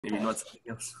Maybe not something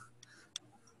else.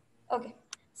 Okay.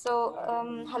 So,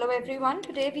 hello everyone.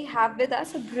 Today we have with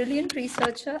us a brilliant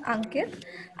researcher, Ankit.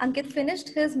 Ankit finished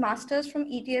his master's from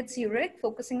ET at Zurich,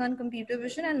 focusing on computer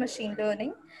vision and machine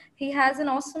learning. He has an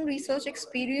awesome research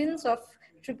experience of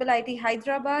IIIT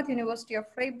Hyderabad, University of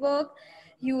Freiburg,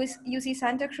 UC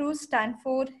Santa Cruz,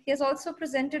 Stanford. He has also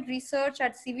presented research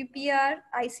at CVPR,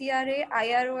 ICRA,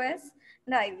 IROS,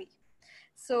 and IV.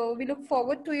 So we look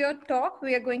forward to your talk.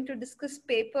 We are going to discuss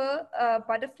paper,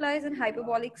 butterflies and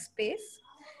hyperbolic space.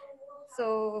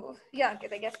 So yeah,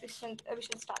 okay, I guess we should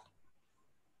start.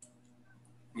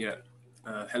 Yeah.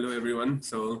 Hello, everyone.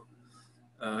 So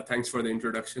thanks for the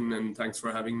introduction and thanks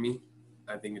for having me.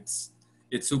 I think it's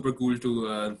super cool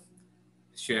to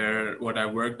share what I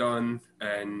worked on,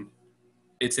 and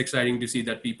it's exciting to see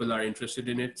that people are interested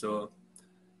in it. So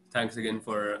thanks again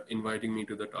for inviting me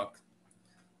to the talk.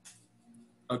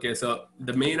 Okay, so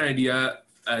the main idea,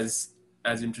 as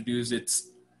introduced,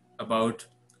 it's about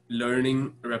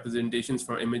learning representations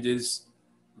for images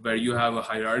where you have a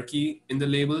hierarchy in the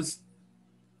labels.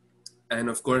 And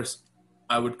of course,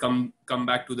 I would come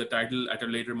back to the title at a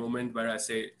later moment where I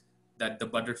say that the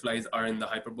butterflies are in the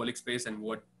hyperbolic space and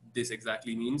what this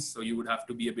exactly means. So you would have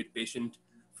to be a bit patient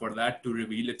for that to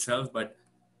reveal itself, but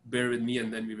bear with me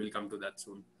and then we will come to that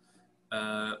soon.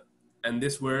 And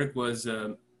this work was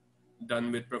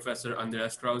done with Professor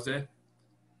Andreas Krause,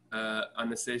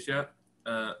 Anastasia,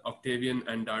 Octavian,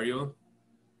 and Dario.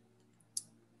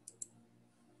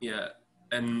 Yeah,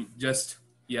 and just,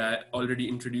 yeah, already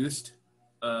introduced,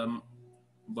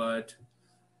 but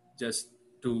just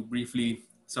to briefly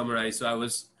summarize. So I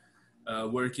was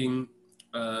working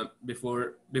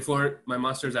before my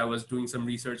master's. I was doing some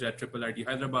research at IIIT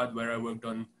Hyderabad, where I worked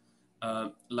on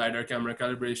LiDAR camera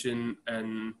calibration,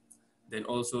 and then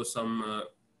also some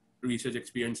research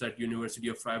experience at University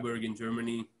of Freiburg in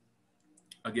Germany,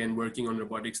 again working on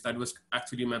robotics. That was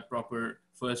actually my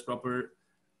first proper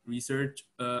research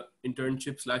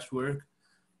internship / work.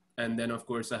 And then of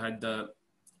course I had the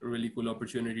really cool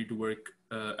opportunity to work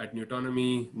at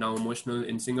nuTonomy, now Emotional,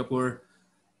 in Singapore.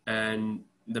 And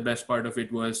the best part of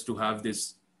it was to have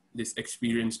this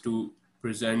experience to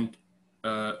present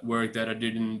work that I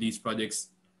did in these projects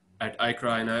at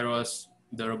IICRA and IROS,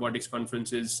 the robotics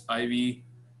conferences, IV,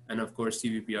 and of course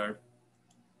CVPR.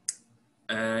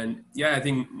 And yeah, I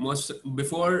think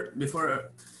before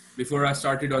I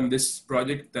started on this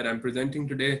project that I'm presenting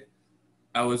today,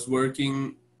 I was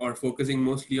working or focusing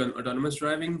mostly on autonomous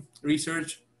driving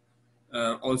research.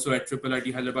 Also at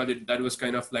IIIT Hyderabad, that was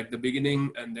kind of like the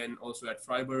beginning, and then also at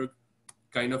Freiburg,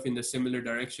 kind of in the similar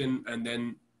direction. And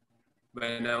then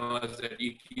when I was at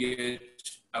ETH,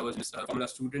 I was just a Formula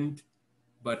student,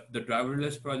 but the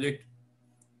driverless project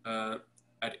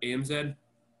at AMZ.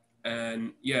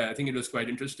 And yeah, I think it was quite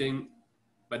interesting.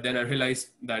 But then I realized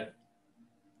that,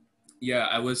 yeah,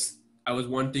 I was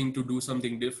wanting to do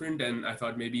something different, and I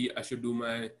thought maybe I should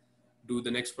do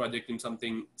the next project in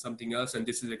something else. And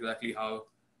this is exactly how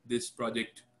this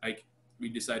project, we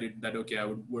decided that, okay, I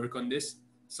would work on this,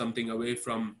 something away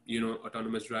from,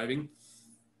 autonomous driving.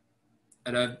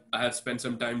 And I have spent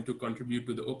some time to contribute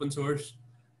to the open source.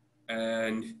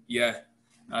 And yeah,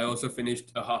 I also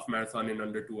finished a half marathon in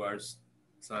under 2 hours.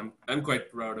 So I'm quite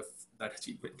proud of that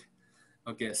achievement.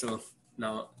 Okay, so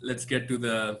now let's get to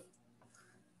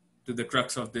the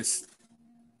crux of this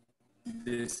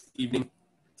evening.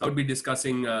 So I would be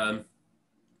discussing,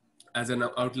 as an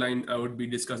outline, I would be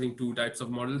discussing two types of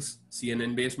models: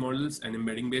 CNN-based models and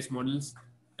embedding-based models,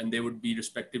 and they would be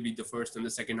respectively the first and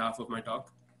the second half of my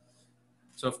talk.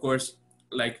 So of course,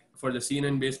 like for the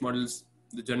CNN-based models,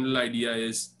 the general idea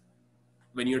is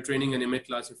when you're training an image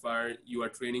classifier, you are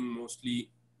training mostly,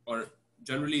 or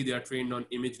generally they are trained on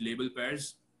image label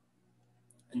pairs.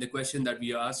 And the question that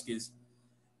we ask is,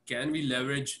 can we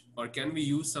leverage, or can we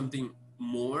use something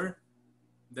more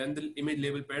than the image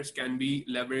label pairs? Can we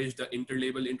leverage the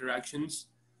interlabel interactions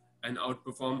and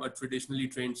outperform a traditionally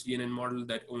trained CNN model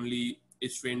that only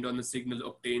is trained on the signal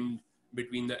obtained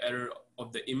between the error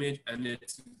of the image and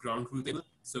its ground truth label?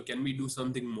 So can we do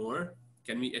something more?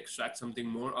 Can we extract something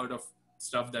more out of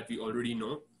stuff that we already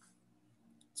know?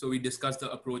 So we discussed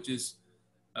the approaches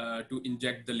to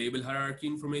inject the label hierarchy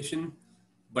information,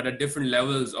 but at different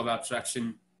levels of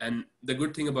abstraction. And the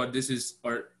good thing about this is,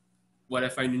 or what I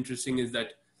find interesting, is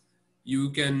that you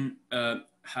can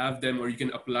have them, or you can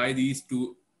apply these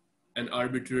to an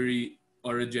arbitrary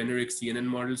or a generic CNN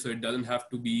model. So it doesn't have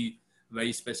to be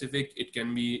very specific. It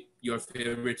can be your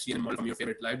favorite CNN model from your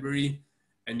favorite library,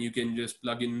 and you can just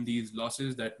plug in these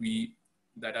losses that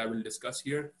I will discuss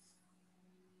here.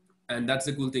 And that's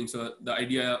the cool thing. So the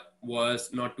idea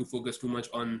was not to focus too much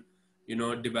on,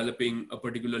 developing a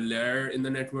particular layer in the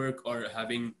network or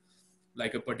having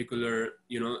like a particular,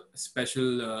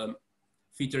 special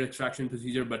feature extraction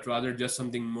procedure, but rather just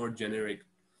something more generic.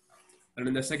 And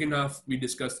in the second half, we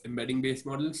discussed embedding-based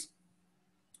models.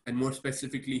 And more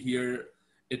specifically here,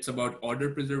 it's about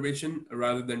order preservation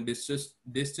rather than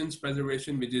distance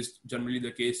preservation, which is generally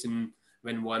the case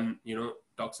when one,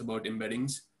 talks about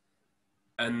embeddings.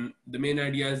 And the main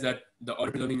idea is that the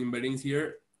order preserving embeddings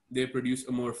here, they produce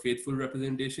a more faithful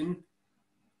representation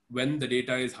when the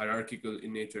data is hierarchical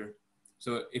in nature.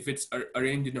 So if it's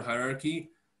arranged in a hierarchy,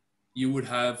 you would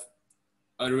have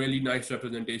a really nice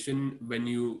representation when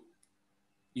you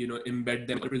embed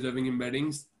them preserving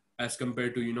embeddings as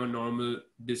compared to, normal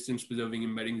distance preserving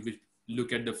embeddings, which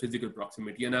look at the physical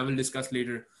proximity. And I will discuss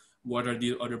later what are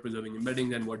the order preserving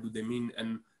embeddings and what do they mean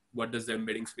and what does the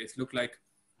embedding space look like.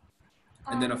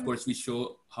 And then of course we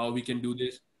show how we can do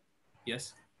this.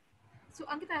 Yes. So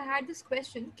Ankit, I had this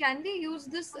question. Can they use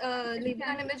this label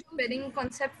and image embedding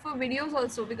concept for videos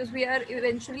also? Because we are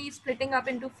eventually splitting up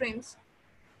into frames.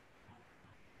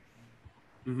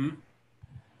 Mm-hmm.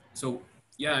 So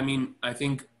yeah, I mean, I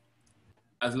think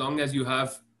as long as you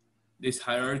have this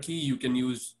hierarchy, you can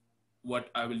use what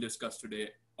I will discuss today.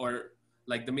 Or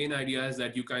like the main idea is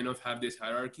that you kind of have this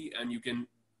hierarchy and you can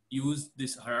use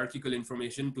this hierarchical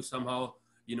information to somehow,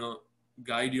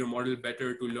 guide your model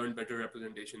better to learn better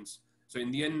representations. So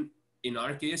in the end, in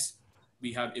our case,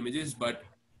 we have images, but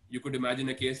you could imagine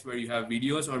a case where you have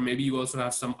videos, or maybe you also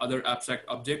have some other abstract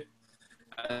object.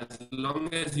 As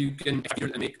long as you can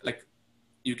make, like,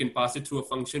 you can pass it through a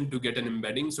function to get an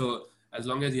embedding. So as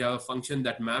long as you have a function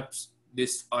that maps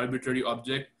this arbitrary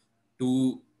object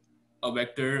to a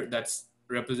vector that's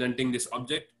representing this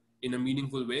object in a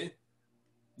meaningful way,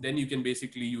 then you can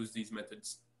basically use these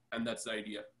methods. And that's the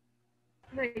idea.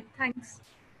 Right, thanks.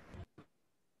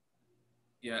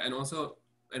 Yeah, and also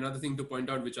another thing to point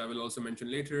out, which I will also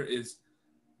mention later, is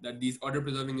that these order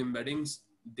preserving embeddings,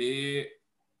 they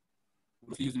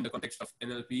use in the context of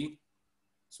NLP.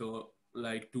 So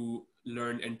like to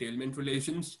learn entailment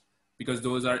relations, because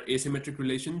those are asymmetric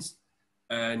relations.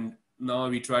 And now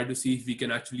we try to see if we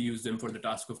can actually use them for the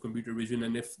task of computer vision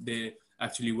and if they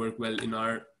actually work well in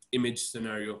our image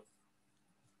scenario.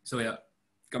 So yeah,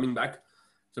 coming back.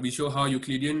 So we show how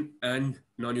Euclidean and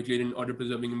non-Euclidean order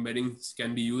preserving embeddings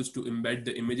can be used to embed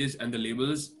the images and the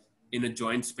labels in a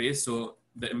joint space. So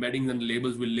the embeddings and the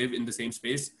labels will live in the same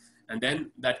space. And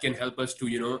then that can help us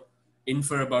to,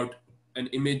 infer about an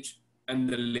image and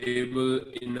the label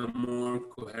in a more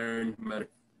coherent manner.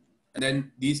 And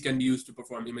then these can be used to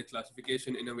perform image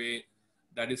classification in a way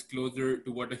that is closer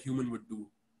to what a human would do.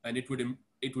 And it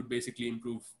would basically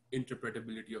improve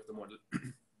interpretability of the model.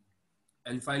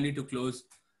 And finally, to close,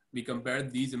 we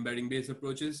compared these embedding-based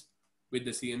approaches with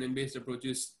the CNN-based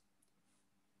approaches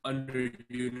under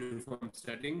uniform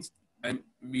settings. And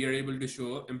we are able to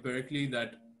show empirically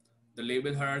that the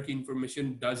label hierarchy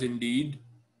information does indeed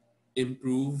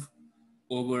improve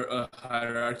over a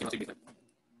hierarchy.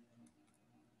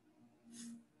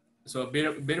 So a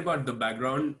bit about the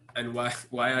background and why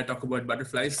I talk about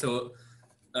butterflies. So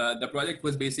the project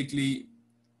was basically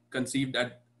conceived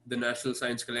at the National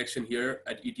Science Collection here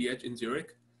at ETH in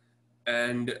Zurich.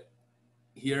 And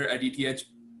here at ETH,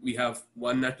 we have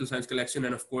one National Science Collection.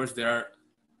 And of course, there are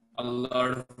a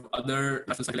lot of other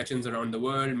national science collections around the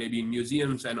world, maybe in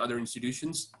museums and other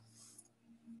institutions.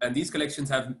 And these collections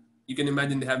have, you can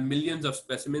imagine, they have millions of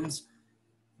specimens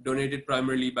donated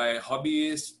primarily by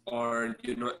hobbyists or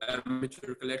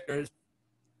amateur collectors.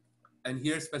 And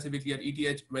here specifically at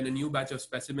ETH, when a new batch of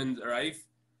specimens arrive,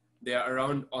 they are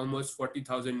around almost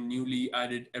 40,000 newly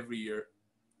added every year.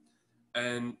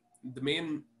 And the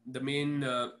main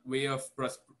way of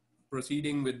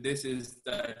proceeding with this is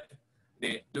that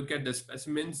they look at the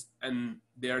specimens and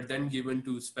they are then given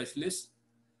to specialists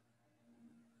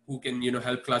who can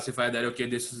help classify that, okay,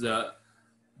 this is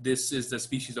the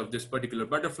species of this particular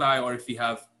butterfly, or if we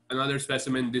have another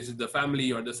specimen, this is the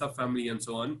family or the subfamily and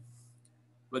so on.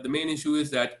 But the main issue is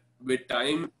that with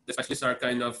time, the specialists are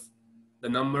kind of, the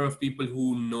number of people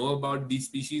who know about these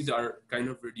species are kind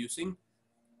of reducing.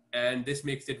 And this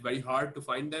makes it very hard to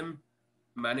find them,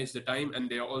 manage the time, and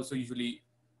they are also usually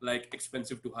like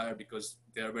expensive to hire because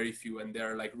there are very few and they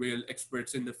are like real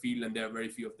experts in the field and there are very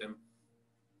few of them.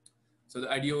 So the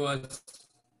idea was,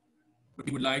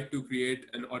 we would like to create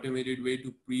an automated way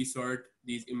to pre-sort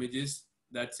these images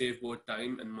that save both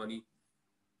time and money.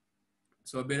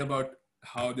 So a bit about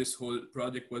how this whole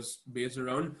project was based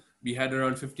around. We had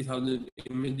around 50,000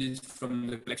 images from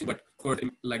the collection, but of course,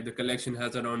 like the collection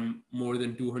has around more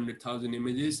than 200,000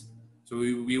 images. So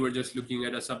we were just looking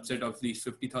at a subset of these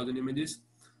 50,000 images.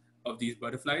 of these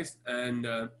butterflies, and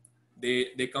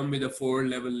they come with a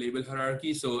 4-level label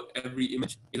hierarchy. So every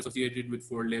image is associated with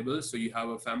 4 labels. So you have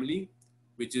a family,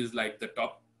 which is like the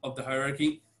top of the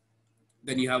hierarchy.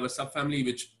 Then you have a subfamily,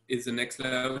 which is the next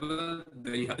level.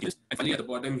 Then you have the, and finally at the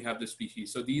bottom you have the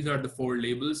species. So these are the 4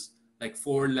 labels, like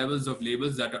 4 levels of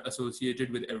labels that are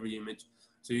associated with every image.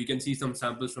 So you can see some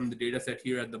samples from the data set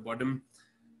here at the bottom.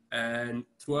 And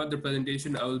throughout the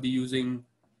presentation, I will be using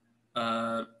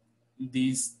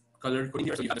these color coding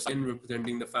here. So you have the cyan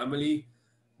representing the family,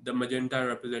 the magenta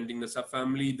representing the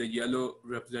subfamily, the yellow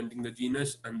representing the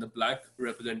genus, and the black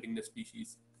representing the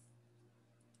species.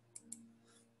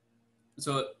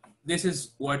 So this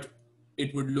is what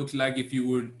it would look like if you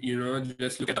would,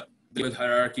 just look at the label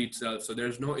hierarchy itself. So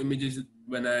there's no images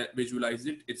when I visualize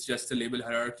it. It's just a label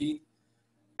hierarchy.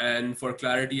 And for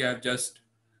clarity,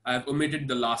 I've omitted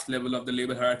the last level of the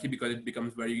label hierarchy because it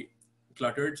becomes very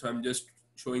cluttered. So I'm just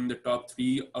showing the top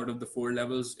 3 out of the 4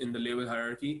 levels in the label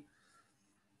hierarchy.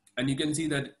 And you can see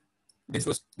that this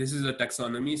is a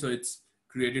taxonomy. So it's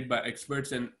created by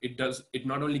experts, and it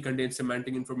not only contains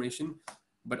semantic information,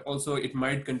 but also it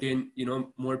might contain,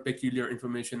 more peculiar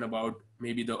information about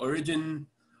maybe the origin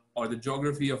or the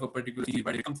geography of a particular species,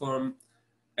 where they come from.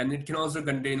 And it can also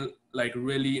contain like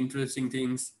really interesting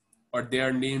things, or they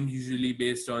are named usually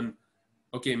based on,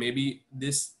 okay, maybe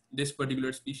this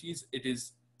particular species,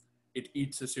 it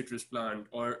eats a citrus plant,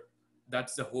 or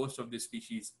that's the host of this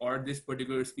species, or this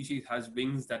particular species has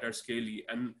wings that are scaly.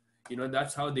 And,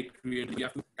 that's how they create. You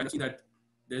have to kind of see that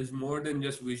there's more than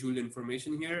just visual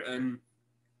information here. And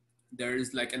there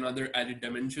is like another added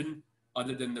dimension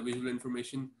other than the visual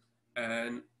information.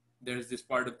 And there's this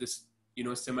part of this,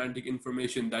 semantic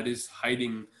information that is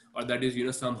hiding, or that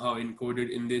is, somehow encoded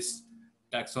in this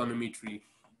taxonomy tree.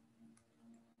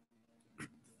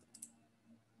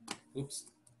 Oops.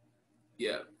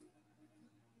 Yeah.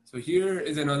 So here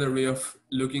is another way of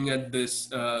looking at this,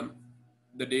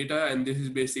 the data, and this is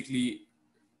basically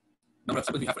number of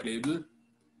samples we have a label.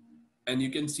 And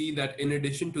you can see that in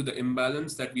addition to the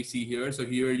imbalance that we see here, so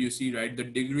here you see, right, the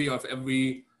degree of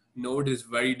every node is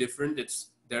very different.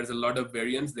 There's a lot of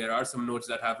variance. There are some nodes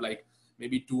that have like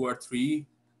maybe 2 or 3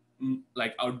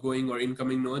 like outgoing or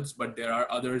incoming nodes, but there are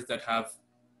others that have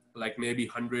like maybe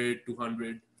 100,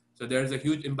 200. So there's a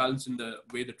huge imbalance in the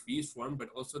way the tree is formed, but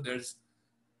also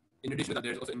in addition to that,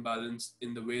 there's also imbalance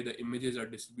in the way the images are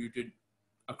distributed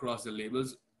across the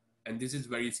labels. And this is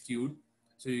very skewed.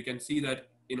 So you can see that,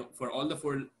 for all the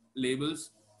 4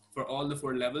 labels, for all the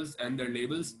 4 levels and their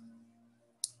labels,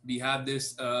 we have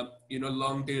this,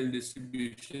 long tail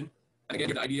distribution. And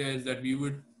again, the idea is that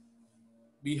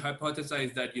we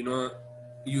hypothesize that,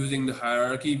 using the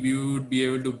hierarchy, we would be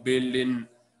able to build in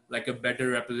like a better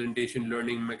representation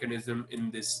learning mechanism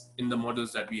in the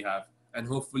models that we have. And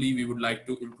hopefully we would like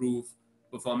to improve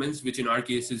performance, which in our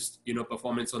case is,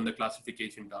 performance on the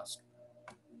classification task.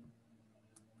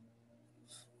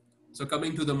 So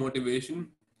coming to the motivation,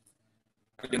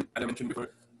 again, as I mentioned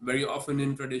before, very often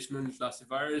in traditional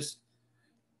classifiers,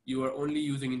 you are only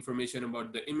using information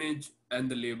about the image and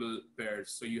the label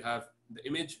pairs. So you have the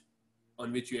image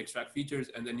on which you extract features,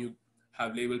 and then you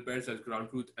have label pairs as ground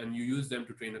truth, and you use them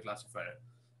to train a classifier.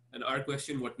 And our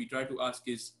question, what we try to ask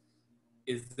is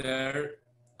there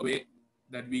a way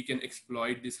that we can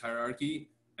exploit this hierarchy?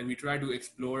 And we try to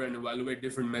explore and evaluate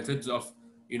different methods of,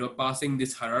 passing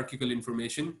this hierarchical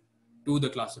information to the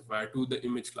classifier, to the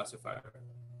image classifier.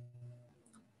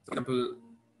 For example,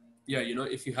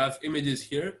 if you have images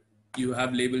here, you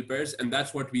have label pairs, and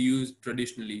that's what we use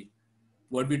traditionally.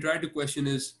 What we try to question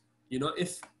is,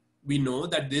 if we know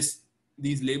that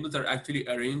these labels are actually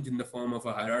arranged in the form of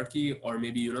a hierarchy, or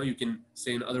maybe, you can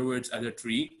say in other words as a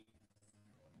tree,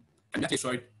 and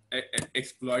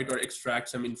exploit or extract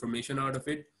some information out of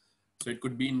it. So it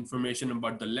could be information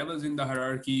about the levels in the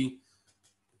hierarchy,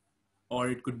 or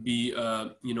it could be,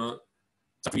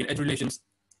 edge relations.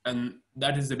 And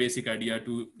that is the basic idea,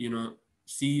 to,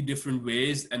 see different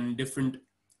ways and different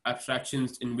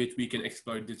abstractions in which we can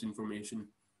exploit this information.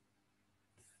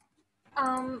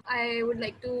 I would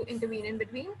like to intervene in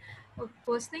between.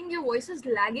 First thing, your voice is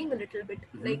lagging a little bit.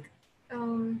 Mm-hmm. Like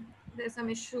there's some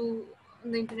issue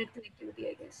on the internet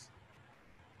connectivity, I guess.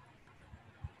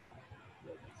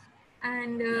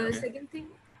 And okay. Second thing,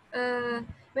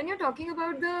 when you're talking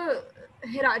about the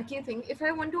hierarchy thing, if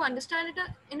I want to understand it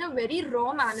in a very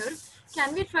raw manner,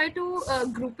 can we try to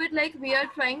group it like we are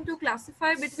trying to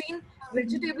classify between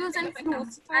vegetables and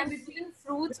fruits, and between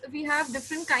fruits we have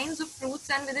different kinds of fruits,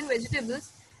 and within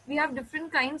vegetables we have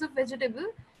different kinds of vegetable.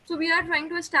 So we are trying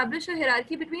to establish a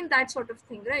hierarchy between that sort of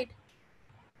thing, right?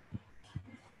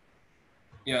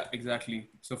 Yeah, exactly.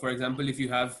 So for example, if you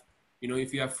have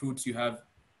if you have fruits, you have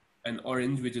an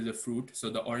orange, which is a fruit. So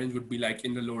the orange would be like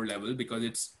in the lower level because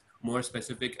it's more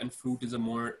specific, and fruit is a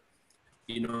more,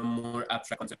 more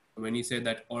abstract concept. When you say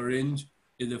that orange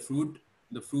is a fruit,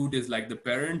 the fruit is like the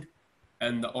parent,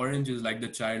 and the orange is like the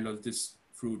child of this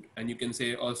fruit. And you can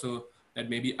say also that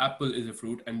maybe apple is a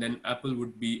fruit, and then apple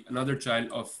would be another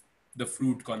child of the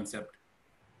fruit concept.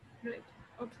 Right.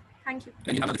 Okay. Thank you.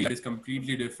 And you have that is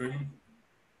completely different.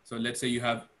 So let's say you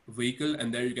have a vehicle,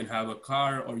 and there you can have a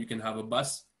car or you can have a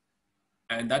bus,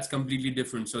 and that's completely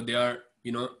different. So they are,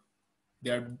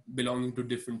 they are belonging to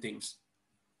different things.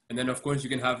 And then of course you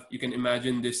can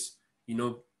imagine this,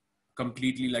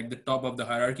 completely like the top of the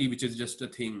hierarchy, which is just a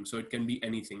thing. So it can be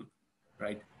anything,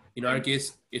 right? In our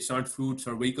case, it's not fruits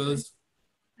or vehicles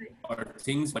or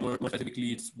things, but more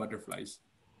specifically it's butterflies.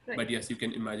 Right. But yes, you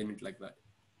can imagine it like that.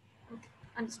 Okay,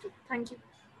 understood. Thank you.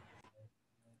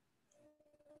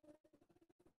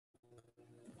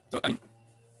 So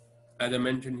as I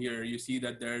mentioned here, you see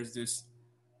that there's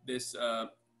this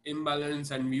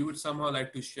imbalance, and we would somehow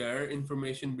like to share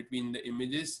information between the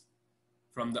images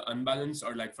from the unbalanced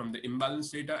or like from the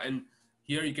imbalanced data. And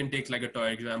here you can take like a toy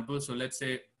example. So let's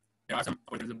say there's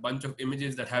a bunch of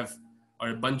images that have, or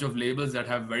a bunch of labels that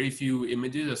have very few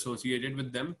images associated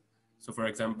with them. So for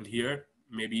example, here,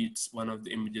 maybe it's one of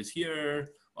the images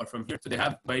here or from here. So they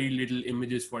have very little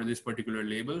images for this particular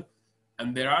label.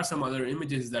 And there are some other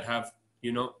images that have,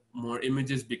 more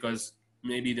images because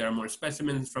maybe there are more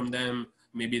specimens from them,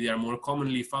 maybe they are more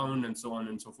commonly found, and so on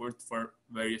and so forth, for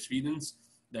various reasons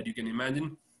that you can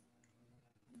imagine.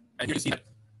 And you see that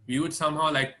we would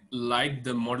somehow like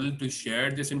the model to share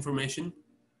this information,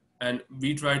 and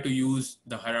we try to use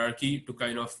the hierarchy to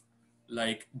kind of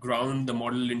like ground the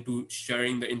model into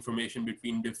sharing the information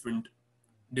between different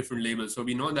labels. So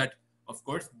we know that, of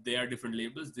course, they are different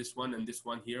labels. This one and this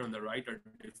one here on the right are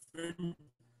different.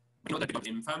 We know that they belong to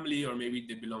the same family, or maybe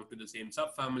they belong to the same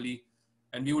subfamily,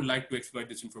 and we would like to exploit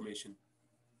this information.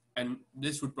 And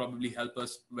this would probably help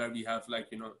us where we have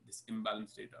this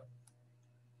imbalanced data.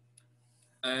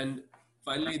 And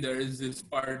finally, there is this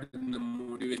part in the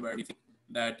motivation where we think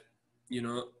that,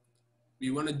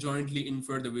 we want to jointly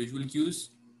infer the visual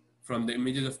cues from the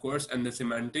images, of course, and the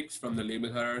semantics from the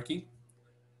label hierarchy.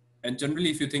 And generally,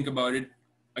 if you think about it,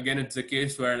 again, it's a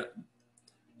case where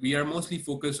we are mostly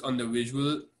focused on the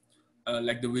visual,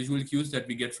 like the visual cues that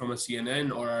we get from a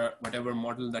CNN or whatever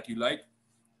model that you like.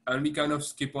 And we kind of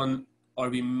skip on, or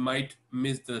we might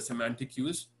miss the semantic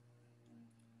cues.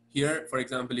 Here, for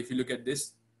example, if you look at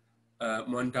this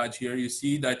montage here, you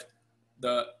see that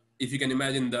if you can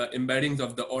imagine, the embeddings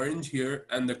of the orange here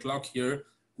and the clock here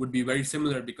would be very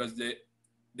similar because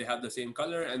they have the same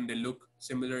color and they look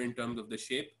similar in terms of the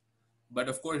shape. But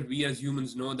of course, we as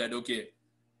humans know that, okay,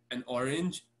 an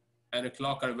orange and a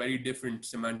clock are very different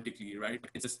semantically, right?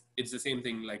 It's the same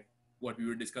thing like what we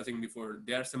were discussing before.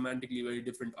 They are semantically very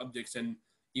different objects, and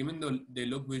even though they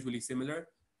look visually similar,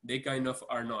 they kind of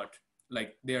are not.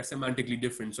 Like, they are semantically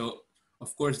different. So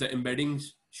of course the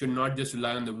embeddings should not just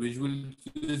rely on the visual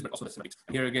cues, but also the semantics.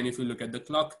 Here again, if you look at the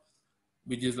clock,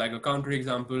 which is like a counter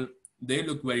example, they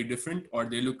look very different, or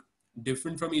they look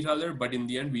different from each other, but in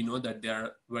the end we know that they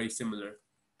are very similar.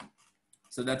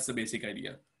 So that's the basic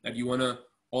idea, that you want to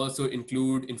also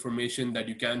include information that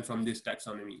you can from this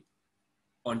taxonomy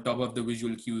on top of the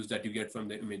visual cues that you get from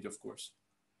the image, of course.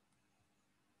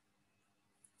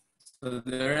 So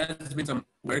there has been some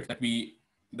work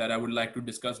that I would like to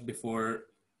discuss before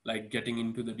getting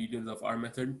into the details of our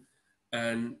method.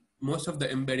 And most of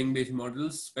the embedding based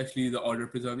models, especially the order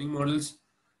preserving models,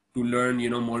 to learn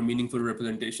more meaningful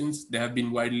representations, they have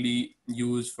been widely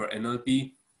used for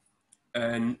NLP.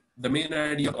 And the main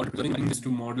idea of order preserving is to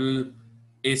model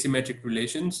asymmetric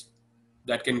relations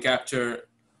that can capture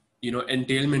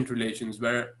entailment relations,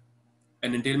 where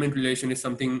an entailment relation is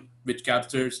something which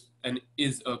captures and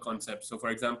is a concept. So for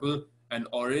example, an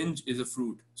orange is a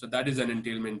fruit, so that is an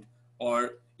entailment.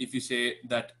 Or if you say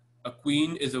that a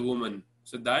queen is a woman,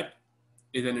 so that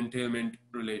is an entailment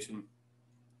relation.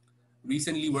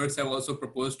 Recently, works have also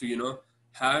proposed to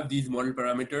have these model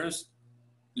parameters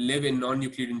live in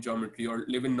non-Euclidean geometry or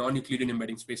live in non-Euclidean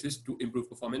embedding spaces to improve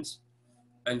performance.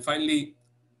 And finally,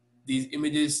 these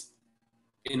images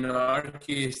in our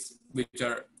case, which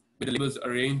are with the labels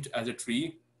arranged as a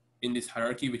tree in this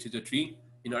hierarchy, which is a tree,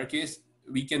 in our case,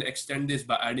 we can extend this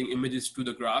by adding images to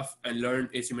the graph and learn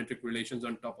asymmetric relations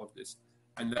on top of this.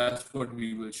 And that's what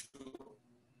we will show.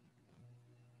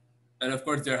 And of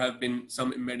course, there have been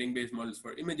some embedding based models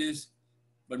for images,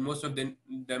 but most of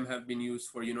them have been used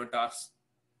for tasks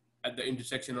at the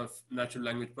intersection of natural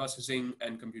language processing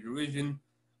and computer vision,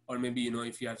 or maybe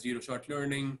if you have zero-shot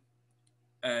learning,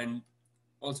 and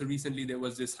also recently there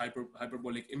was this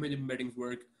hyperbolic image embeddings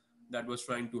work that was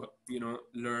trying to,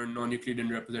 learn non-Euclidean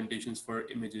representations for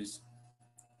images.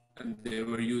 And they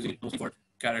were using it mostly for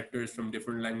characters from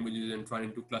different languages and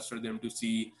trying to cluster them to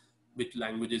see which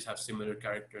languages have similar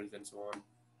characters and so on.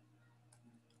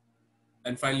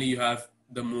 And finally, you have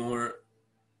the more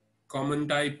common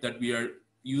type that we are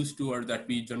used to or that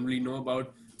we generally know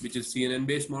about, which is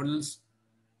CNN-based models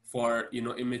for,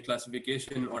 image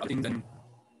classification or things. And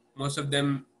most of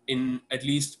them, in at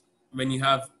least when you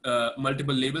have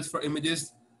multiple labels for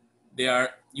images, they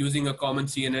are using a common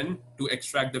CNN to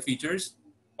extract the features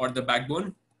or the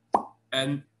backbone,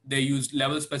 and they use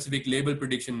level-specific label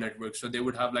prediction networks. So they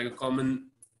would have like a common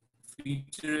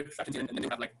feature extraction, and then they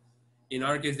have like, in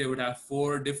our case, they would have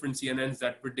 4 different CNNs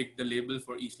that predict the label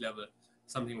for each level,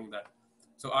 something like that.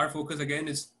 So our focus again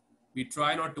is we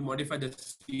try not to modify the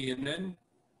CNN,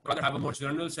 rather have a more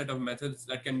general set of methods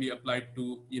that can be applied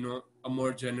to, a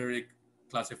more generic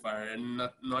classifier and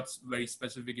not very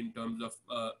specific in terms of,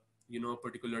 a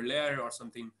particular layer or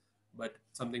something, but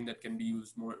something that can be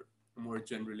used more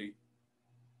generally.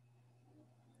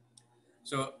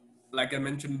 So like I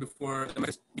mentioned before, we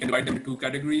can divide them into 2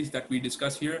 categories that we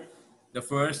discuss here. The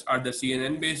first are the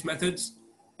CNN-based methods.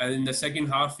 And in the second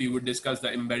half, we would discuss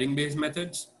the embedding-based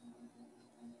methods.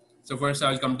 So first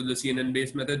I'll come to the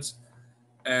CNN-based methods.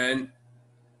 And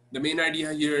the main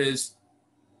idea here is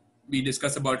we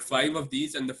discuss about 5 of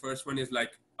these. And the first one is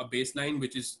like a baseline,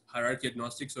 which is hierarchy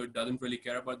agnostic. So it doesn't really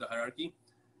care about the hierarchy.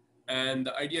 And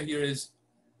the idea here is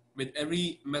with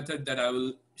every method that I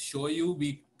will show you,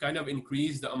 we kind of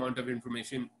increase the amount of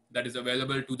information that is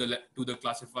available to the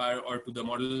classifier or to the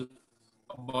model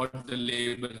about the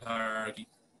label hierarchy.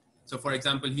 So for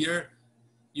example, here,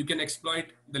 you can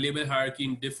exploit the label hierarchy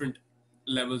in different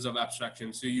levels of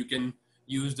abstraction. So you can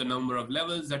use the number of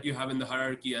levels that you have in the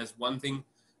hierarchy as one thing.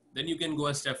 Then you can go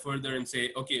a step further and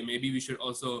say, okay, maybe we should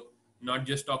also not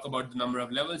just talk about the number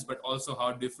of levels, but also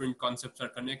how different concepts are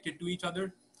connected to each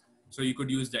other. So you could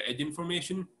use the edge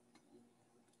information.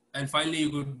 And finally, you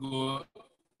could go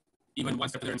even one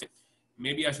step further and say,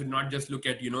 maybe I should not just look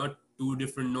at, 2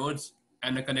 different nodes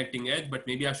and a connecting edge, but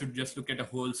maybe I should just look at a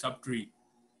whole subtree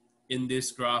in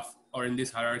this graph or in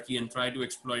this hierarchy and try to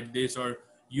exploit this or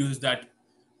use that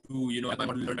to, help my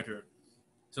model learn better.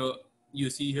 So you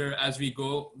see here, as we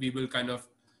go, we will kind of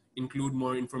include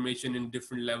more information in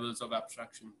different levels of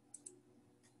abstraction.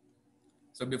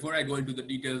 So before I go into the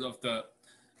details of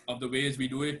the ways we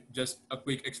do it, just a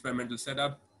quick experimental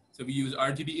setup. So we use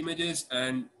RGB images,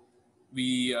 and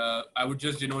I would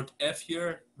just denote F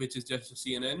here, which is just a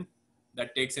CNN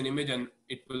that takes an image and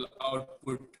it will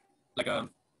output like a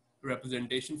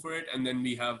representation for it. And then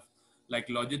we have like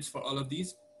logits for all of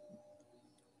these.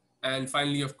 And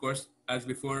finally, of course, as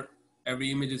before,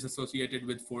 every image is associated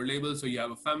with 4 labels. So you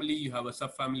have a family, you have a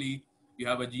subfamily, you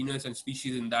have a genus and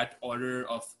species in that order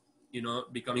of,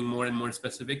 becoming more and more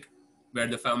specific, where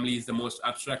the family is the most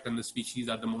abstract and the species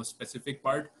are the most specific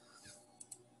part.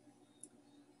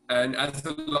 And as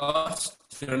a loss,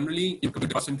 generally, you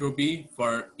compute cross entropy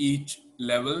for each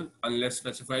level unless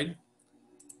specified.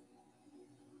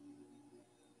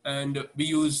 And we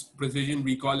use precision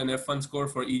recall and F1 score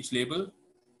for each label.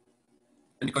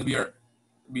 And because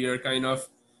we are kind of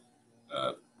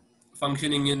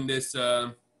functioning in this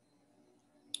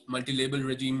multi-label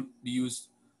regime, we use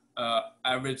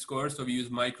average scores. So we use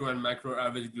micro and macro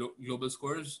average global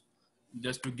scores.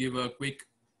 Just to give a quick,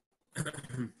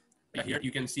 here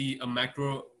you can see a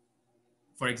macro.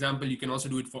 For example, you can also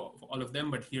do it for all of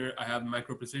them, but here I have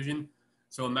macro precision.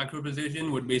 So macro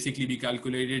precision would basically be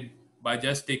calculated by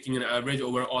just taking an average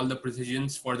over all the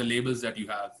precisions for the labels that you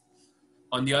have.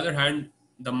 On the other hand,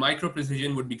 the micro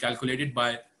precision would be calculated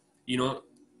by,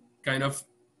 kind of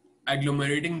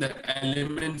agglomerating the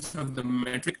elements of the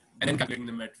metric and then calculating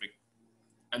the metric.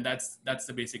 And that's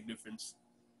the basic difference.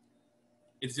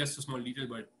 It's just a small detail,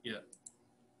 but yeah,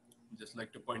 just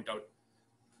like to point out.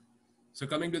 So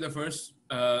coming to the first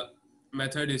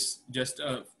method is just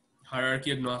a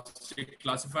hierarchy agnostic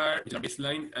classifier, which is a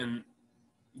baseline, and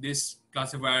this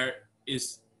classifier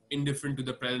is indifferent to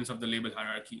the presence of the label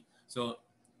hierarchy. So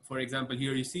for example,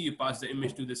 here you see you pass the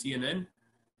image to the CNN,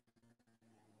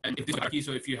 and if this hierarchy,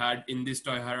 so if you had in this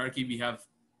toy hierarchy, we have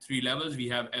 3 levels. We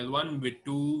have L1 with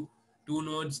two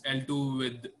nodes, L2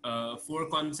 with 4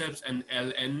 concepts, and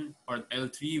Ln or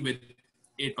L3 with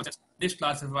 8 concepts. This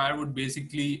classifier would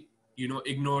basically,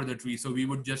 ignore the tree. So we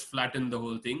would just flatten the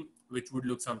whole thing, which would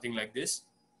look something like this.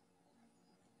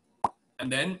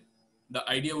 And then the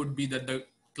idea would be that the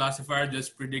classifier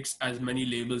just predicts as many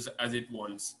labels as it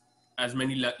wants, as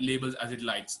many labels as it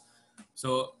likes.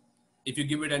 So if you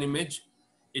give it an image,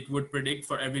 it would predict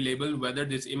for every label whether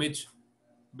this image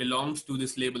belongs to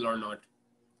this label or not.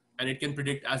 And it can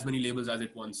predict as many labels as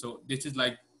it wants. So this is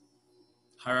like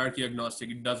hierarchy agnostic.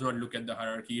 It does not look at the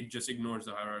hierarchy. It just ignores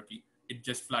the hierarchy. It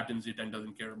just flattens it and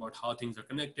doesn't care about how things are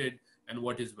connected and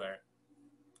what is where.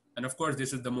 And of course,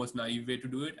 this is the most naive way to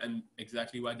do it, and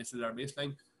exactly why this is our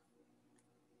baseline.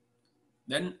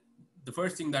 Then the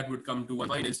first thing that would come to one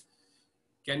mind is,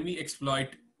 can we exploit,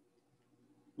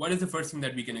 what is the first thing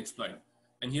that we can exploit?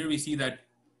 And here we see that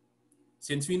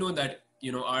since we know that,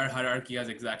 our hierarchy has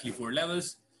exactly 4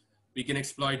 levels, we can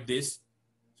exploit this.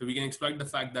 So we can exploit the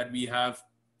fact that we have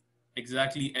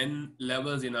exactly n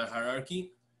levels in our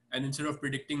hierarchy. And instead of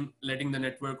letting the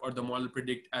network or the model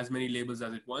predict as many labels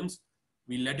as it wants,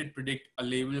 we let it predict a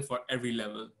label for every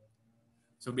level.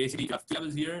 So basically, you have 3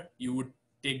 levels here. You would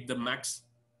take the max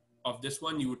of this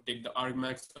one. You would take the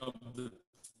argmax of the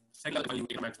second level. You would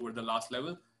take max over the last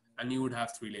level, and you would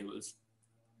have 3 labels.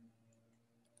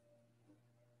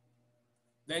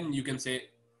 Then you can say,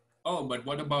 oh, but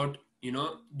what about,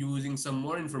 using some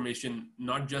more information,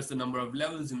 not just the number of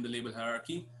levels in the label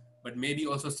hierarchy, but maybe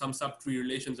also some subtree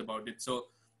relations about it. So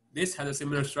this has a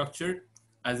similar structure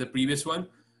as the previous one.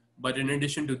 But in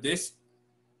addition to this,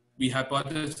 we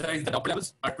hypothesize that upper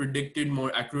levels are predicted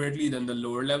more accurately than the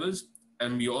lower levels.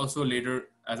 And we also later,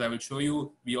 as I will show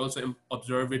you, we also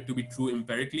observe it to be true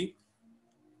empirically.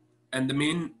 And the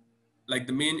main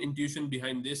intuition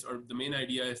behind this, or the main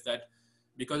idea, is that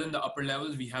because in the upper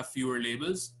levels, we have fewer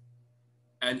labels,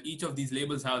 and each of these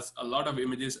labels has a lot of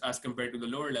images as compared to the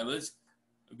lower levels,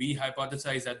 we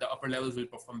hypothesize that the upper levels will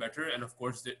perform better. And of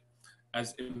course,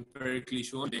 as empirically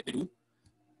shown, they do.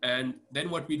 And then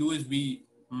what we do is we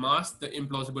mask the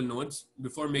implausible nodes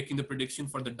before making the prediction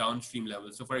for the downstream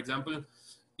level. So for example,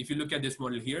 if you look at this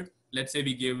model here, let's say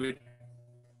we gave it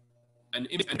an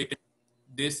image and predicted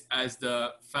this as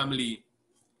the family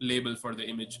label for the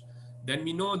image. Then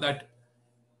we know that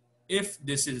if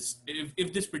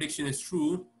this prediction is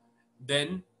true,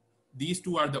 then these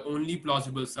two are the only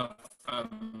plausible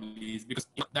subfamilies, because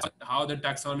that's how the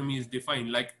taxonomy is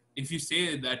defined. Like if you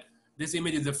say that this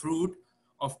image is a fruit,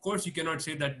 of course you cannot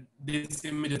say that this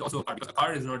image is also a car, because a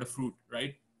car is not a fruit,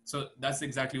 right? So that's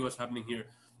exactly what's happening here.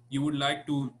 You would like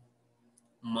to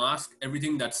mask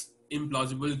everything that's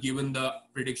implausible given the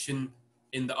prediction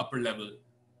in the upper level.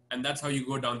 And that's how you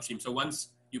go downstream. So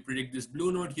once you predict this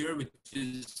blue node here, which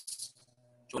is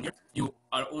shown here, you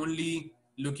are only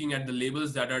looking at the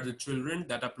labels that are the children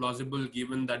that are plausible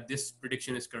given that this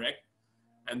prediction is correct.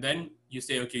 And then you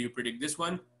say, okay, you predict this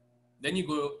one. Then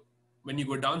when you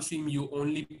go downstream, you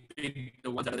only pick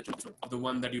the ones that are the children of the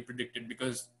one that you predicted,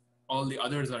 because all the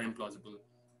others are implausible.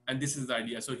 And this is the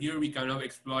idea. So here we kind of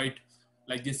exploit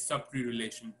like this subtree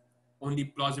relation. Only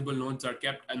plausible nodes are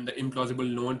kept, and the implausible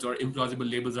nodes or implausible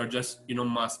labels are just,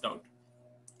 masked out.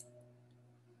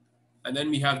 And then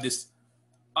we have this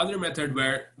other method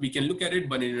where we can look at it,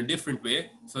 but in a different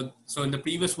way. So in the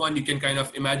previous one, you can kind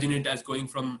of imagine it as going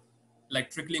from,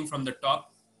 like trickling from the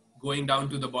top, going down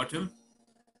to the bottom.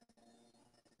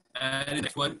 And in the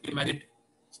next one, you imagine it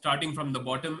starting from the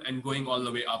bottom and going all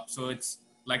the way up. So it's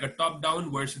like a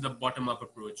top-down versus a bottom-up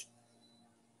approach.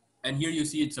 And here you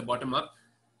see it's a bottom-up.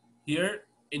 Here,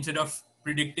 instead of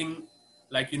predicting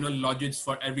logits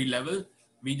for every level,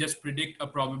 we just predict a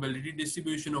probability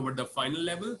distribution over the final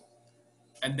level.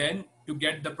 And then to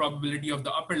get the probability of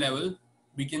the upper level,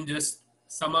 we can just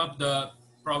sum up the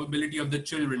probability of the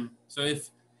children. So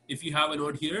if you have a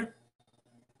node here,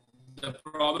 the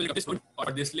probability of this node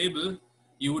or this label,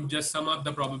 you would just sum up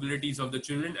the probabilities of the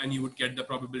children and you would get the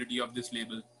probability of this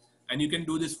label. And you can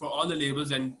do this for all the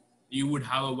labels and you would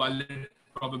have a valid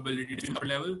probability distribution upper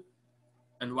level.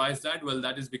 And why is that? Well,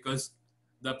 that is because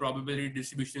the probability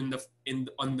distribution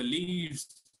on the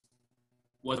leaves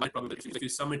was valid probability. If you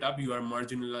sum it up, you are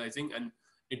marginalizing and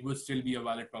it would still be a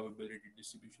valid probability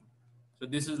distribution. So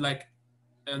this is like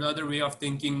another way of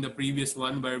thinking the previous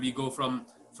one, where we go from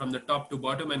the top to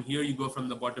bottom, and here you go from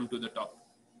the bottom to the top.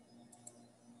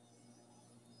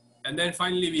 And then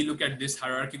finally, we look at this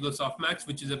hierarchical softmax,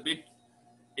 which is a bit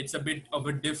of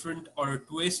a different or a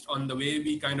twist on the way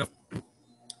we kind of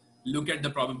look at the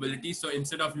probability. So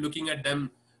instead of looking at them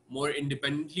more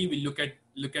independently, we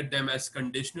look at them as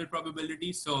conditional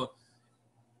probabilities. So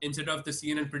instead of the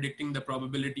CNN predicting the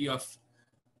probability of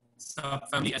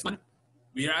subfamily S1,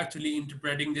 we are actually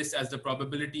interpreting this as the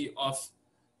probability of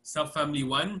subfamily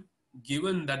 1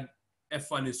 given that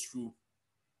F1 is true.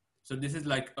 So this is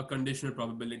like a conditional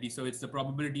probability. So it's the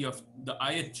probability of the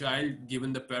ith child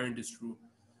given the parent is true.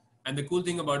 And the cool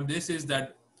thing about this is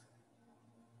that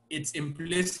it's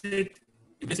implicitly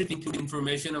including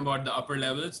information about the upper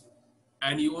levels.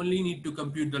 and you only need to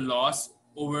compute the loss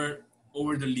over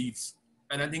the leaves.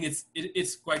 And I think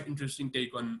it's quite interesting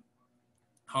take on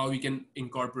how we can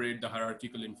incorporate the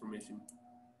hierarchical information.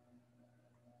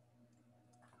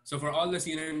 So for all the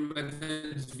CNN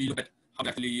methods, we look at how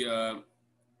actually,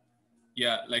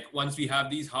 like once we have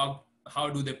these, how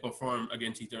do they perform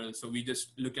against each other? So we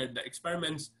just look at the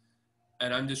experiments,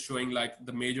 and I'm just showing like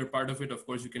the major part of it. Of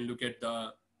course, you can look at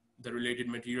the related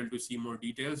material to see more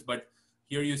details, but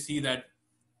here you see that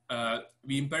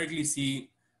we empirically see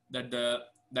that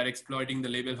that exploiting the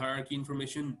label hierarchy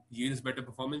information yields better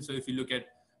performance. So if you look at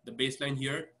the baseline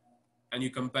here and you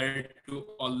compare it to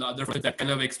all the other that kind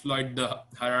of exploit the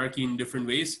hierarchy in different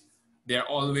ways, they're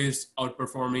always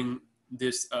outperforming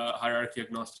this hierarchy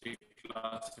agnostic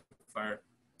classifier.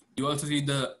 You also see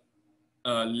the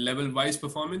level-wise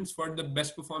performance for the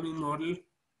best performing model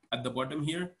at the bottom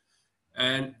here.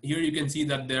 And here you can see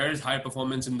that there is high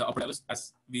performance in the upper levels,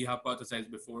 as we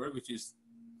hypothesized before, which is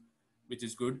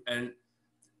good. And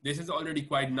this is already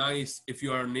quite nice if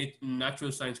you are a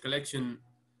natural science collection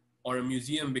or a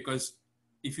museum, because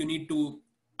if you need to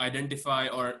identify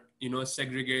or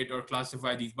segregate or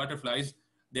classify these butterflies,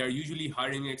 they are usually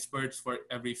hiring experts for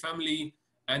every family.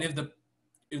 And if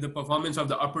the performance of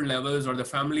the upper levels or the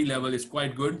family level is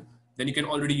quite good, then you can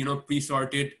already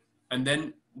pre-sort it, and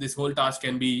then this whole task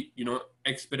can be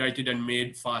expedited and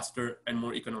made faster and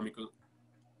more economical.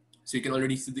 So you can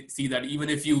already see that even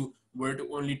if you were to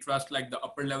only trust like the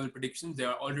upper level predictions, they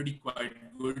are already quite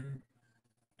good,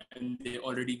 and they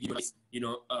already give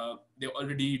they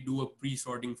already do a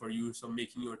pre-sorting for you, so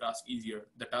making your task easier,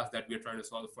 the task that we are trying to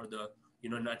solve for the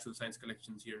natural science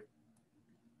collections here.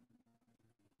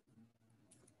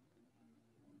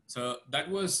 So that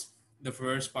was the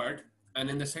first part. And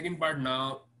in the second part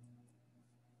now,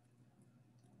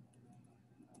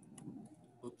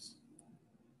 oops.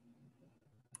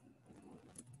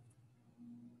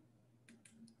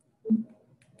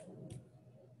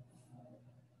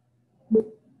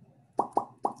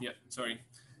 Yeah, sorry.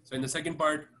 So in the second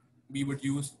part, we would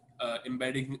use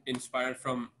embedding inspired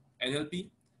from NLP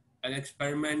and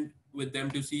experiment with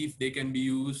them to see if they can be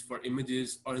used for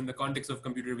images or in the context of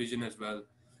computer vision as well.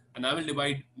 And I will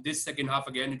divide this second half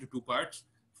again into two parts.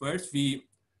 First, we,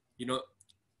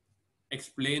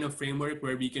 explain a framework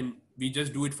where we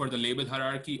just do it for the label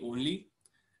hierarchy only.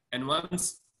 And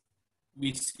once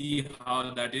we see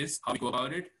how that is, how we go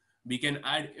about it, we can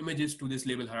add images to this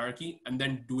label hierarchy and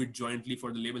then do it jointly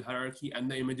for the label hierarchy and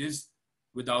the images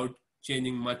without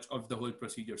changing much of the whole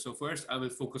procedure. So first, I will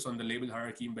focus on the label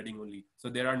hierarchy embedding only. So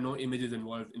there are no images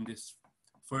involved in this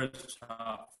first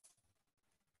half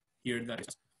here. That is.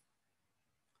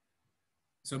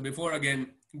 So before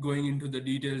again going into the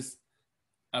details,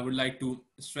 I would like to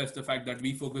stress the fact that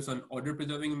we focus on order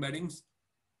preserving embeddings.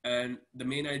 And the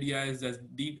main idea is that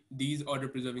these order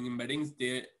preserving embeddings,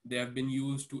 they have been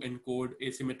used to encode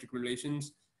asymmetric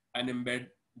relations and embed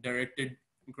directed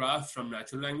graphs from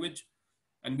natural language.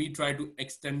 And we try to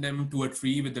extend them to a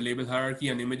tree with the label hierarchy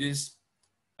and images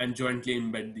and jointly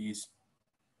embed these.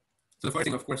 So the first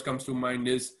thing, of course, comes to mind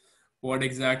is what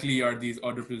exactly are these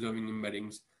order preserving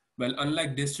embeddings? Well,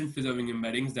 unlike distance preserving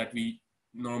embeddings that we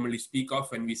normally speak of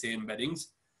when we say embeddings,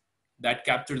 that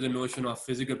capture the notion of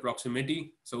physical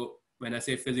proximity. So when I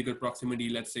say physical proximity,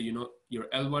 let's say, your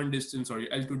L1 distance or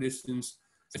your L2 distance,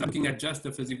 so looking at just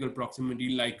the physical proximity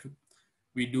like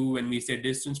we do when we say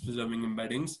distance preserving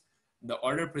embeddings. The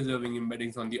order preserving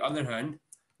embeddings, on the other hand,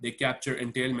 they capture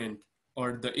entailment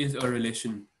or the is a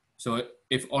relation. So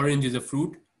if orange is a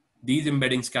fruit, these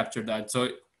embeddings capture that. So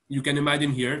you can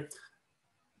imagine here,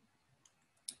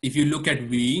 if you look at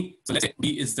V, so let's say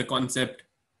V is the concept,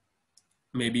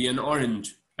 maybe an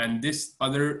orange, and this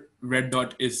other red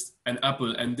dot is an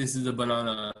apple, and this is a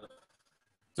banana.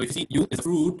 So if you see U is a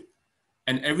fruit,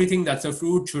 and everything that's a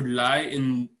fruit should lie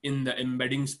in the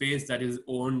embedding space that is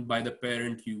owned by the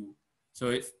parent U.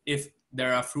 So if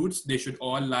there are fruits, they should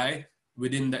all lie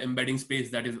within the embedding space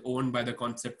that is owned by the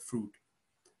concept fruit.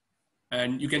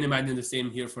 And you can imagine the same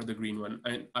here for the green one.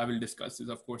 And I will discuss this,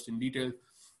 of course, in detail.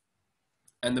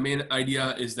 And the main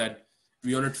idea is that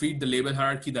we want to treat the label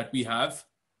hierarchy that we have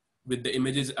with the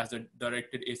images as a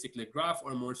directed acyclic graph,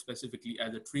 or more specifically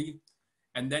as a tree.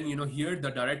 And then, here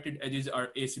the directed edges are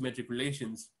asymmetric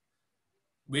relations,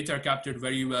 which are captured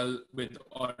very well with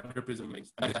order prism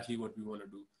embeddings. That's exactly what we want to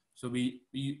do. So we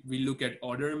look at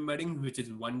order embeddings, which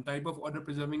is one type of order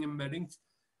preserving embeddings.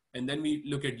 And then we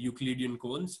look at Euclidean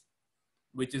cones,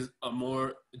 which is a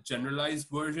more generalized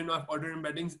version of order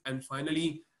embeddings. And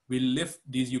finally, we lift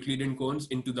these Euclidean cones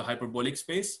into the hyperbolic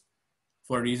space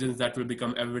for reasons that will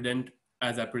become evident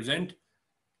as I present.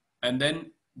 And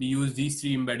then we use these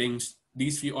three embeddings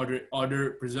these three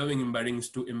order preserving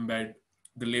embeddings to embed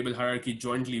the label hierarchy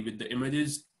jointly with the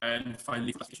images and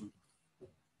finally classification.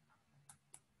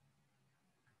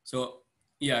 So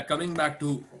yeah, coming back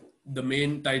to the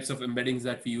main types of embeddings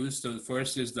that we use. So the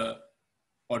first is the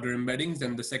order embeddings,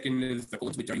 and the second is the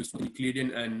codes, which are used for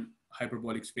Euclidean and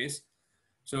hyperbolic space.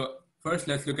 So first,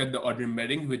 let's look at the order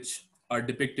embeddings, which are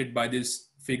depicted by this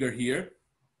figure here.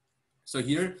 So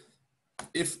here,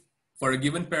 if for a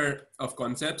given pair of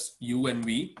concepts, U and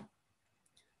V,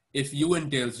 if U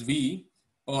entails V,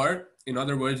 or in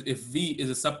other words, if V is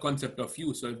a subconcept of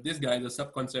U, so if this guy is a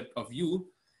subconcept of U,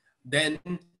 then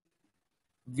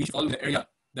V should follow the area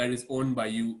that is owned by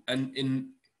U. And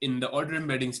in the order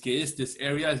embeddings case, this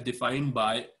area is defined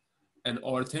by an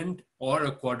orthant or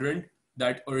a quadrant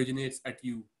that originates at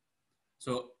U.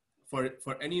 So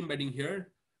for any embedding here,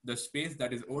 the space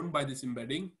that is owned by this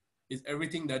embedding is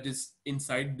everything that is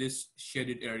inside this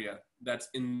shaded area that's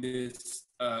in this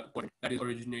quadrant that is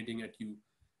originating at U.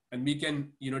 And we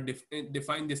can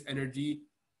define this energy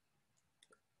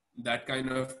that kind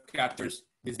of captures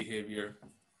this behavior.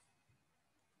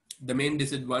 The main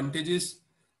disadvantages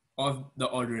of the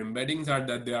order embeddings are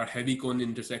that they are heavy cone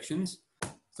intersections.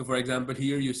 So for example,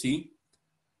 here you see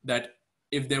that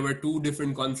if there were two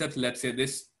different concepts, let's say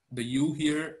the U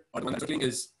here, or the one that's circling,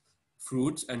 is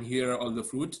fruits, and here are all the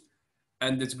fruits.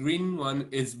 And this green one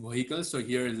is vehicles. So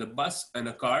here is a bus and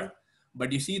a car.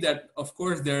 But you see that, of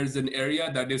course, there's an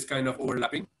area that is kind of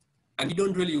overlapping. And we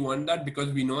don't really want that,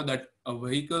 because we know that a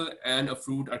vehicle and a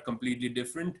fruit are completely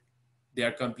different. They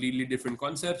are completely different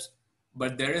concepts.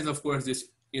 But there is, of course, this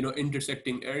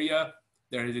intersecting area.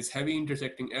 There is this heavy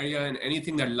intersecting area, and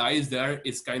anything that lies there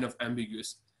is kind of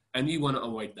ambiguous. And we want to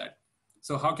avoid that.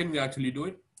 So how can we actually do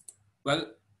it? Well,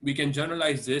 we can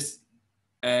generalize this,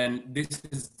 and this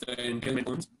is the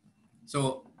entailment.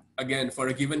 So again, for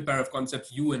a given pair of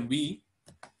concepts U and V,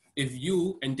 if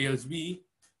U entails V,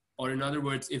 or in other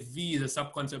words, if V is a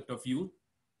subconcept of U,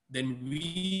 then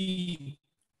V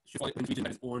should fall in a region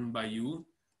that is owned by U.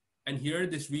 And here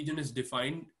this region is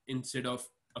defined, instead of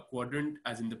a quadrant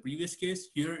as in the previous case,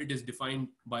 here it is defined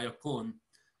by a cone.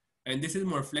 And this is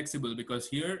more flexible, because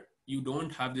here you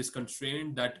don't have this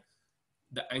constraint that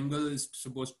the angle is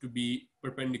supposed to be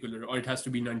perpendicular, or it has to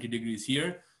be 90 degrees.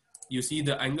 Here, you see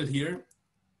the angle here,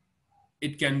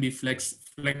 it can be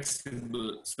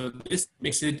flexible. So this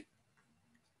makes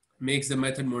the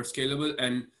method more scalable.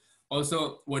 And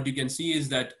also what you can see is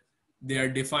that they are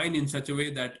defined in such a way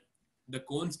that the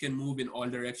cones can move in all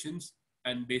directions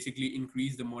and basically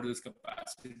increase the model's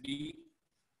capacity.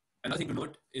 Another thing to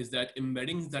note is that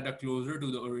embeddings that are closer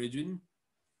to the origin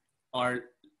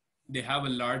they have a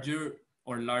larger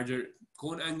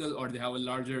cone angle, or they have a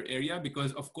larger area,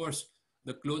 because of course,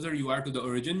 the closer you are to the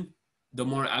origin, the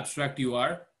more abstract you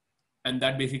are. And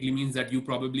that basically means that you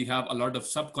probably have a lot of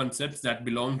subconcepts that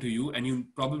belong to you, and you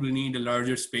probably need a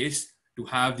larger space to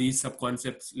have these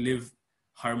subconcepts live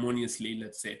harmoniously,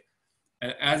 let's say.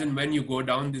 And as and when you go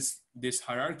down this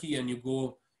hierarchy, and you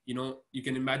go, you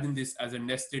can imagine this as a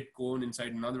nested cone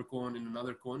inside another cone in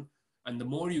another cone. And the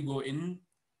more you go in,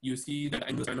 you see that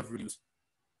angles kind of reduce.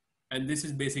 And this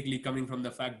is basically coming from the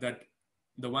fact that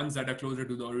the ones that are closer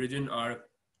to the origin are,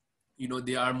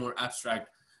 they are more abstract,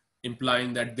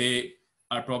 implying that they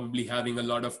are probably having a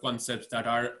lot of concepts that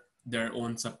are their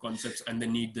own subconcepts, and they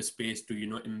need the space to,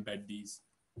 embed these.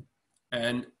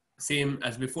 And same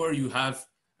as before, you have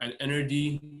an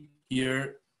energy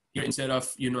here instead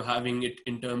of, having it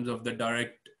in terms of the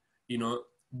direct,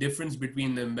 difference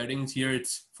between the embeddings. Here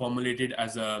it's formulated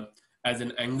as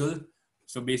an angle.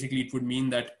 So basically it would mean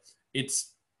that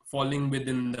it's falling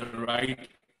within the right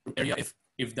area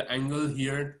if the angle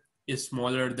here is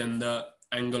smaller than the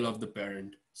angle of the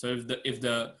parent. So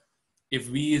if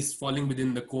V is falling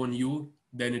within the cone U,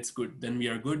 then it's good. Then we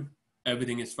are good.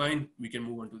 Everything is fine. We can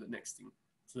move on to the next thing.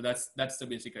 So that's the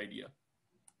basic idea.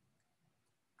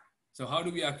 So how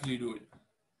do we actually do it?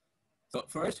 So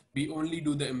first, we only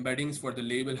do the embeddings for the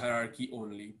label hierarchy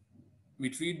only. We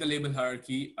treat the label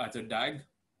hierarchy as a DAG.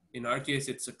 In our case,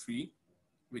 it's a tree,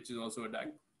 which is also a DAG,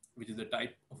 which is a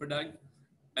type of a DAG.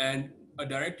 And a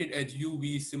directed edge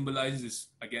UV symbolizes,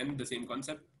 again, the same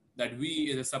concept, that V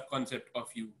is a subconcept of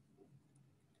U.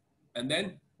 And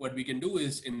then what we can do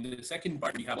is, in the second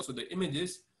part, we have also the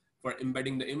images. For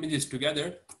embedding the images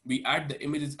together, we add the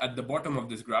images at the bottom of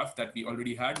this graph that we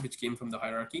already had, which came from the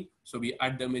hierarchy. So we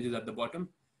add the images at the bottom.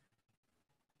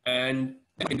 And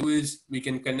what we can do is we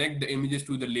can connect the images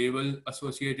to the label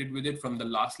associated with it from the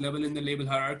last level in the label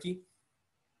hierarchy.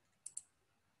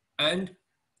 And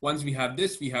once we have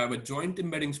this, we have a joint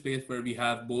embedding space where we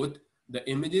have both the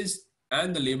images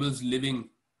and the labels living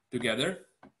together.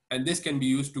 And this can be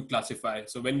used to classify.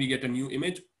 So when we get a new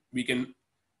image, we can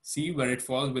see where it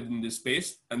falls within this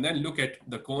space and then look at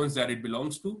the cones that it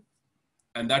belongs to.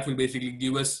 And that will basically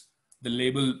give us the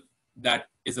label that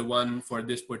is the one for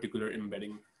this particular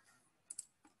embedding.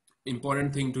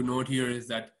 Important thing to note here is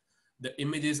that the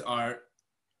images are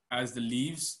as the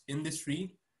leaves in this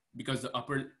tree because the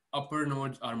upper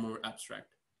nodes are more abstract.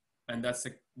 And that's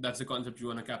the concept you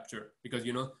want to capture, because,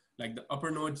 you know, like the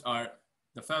upper nodes are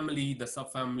the family, the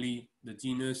subfamily, the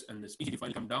genus, and the species. If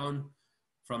I come down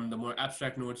from the more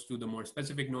abstract nodes to the more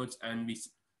specific nodes, and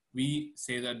we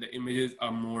say that the images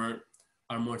are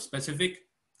more specific,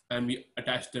 and we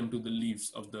attach them to the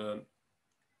leaves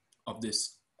of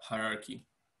this hierarchy.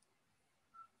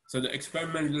 So the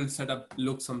experimental setup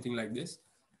looks something like this.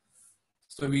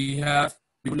 So we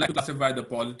would like to classify the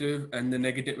positive and the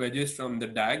negative edges from the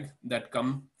DAG that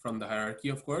come from the hierarchy,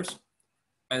 of course.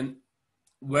 And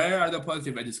where are the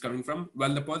positive edges coming from?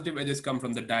 Well, the positive edges come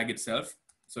from the DAG itself.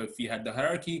 So if we had the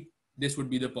hierarchy, this would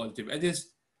be the positive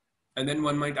edges. And then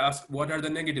one might ask, what are the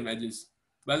negative edges?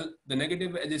 Well, the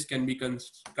negative edges can be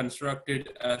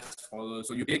constructed as follows.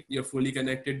 So you take your fully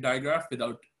connected digraph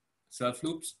without self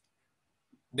loops.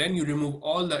 Then you remove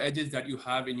all the edges that you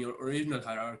have in your original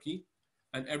hierarchy,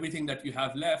 and everything that you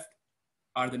have left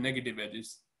are the negative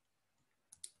edges.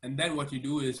 And then what you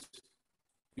do is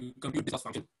you compute this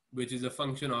function, which is a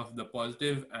function of the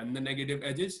positive and the negative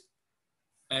edges.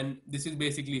 And this is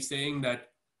basically saying that,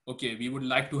 okay, we would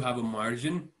like to have a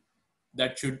margin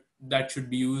that should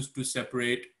be used to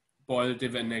separate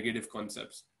positive and negative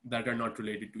concepts that are not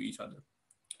related to each other.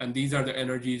 And these are the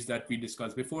energies that we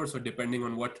discussed before. So depending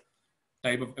on what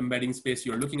type of embedding space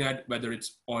you're looking at, whether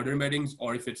it's order embeddings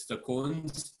or if it's the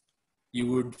cones, you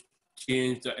would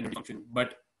change the energy function.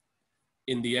 But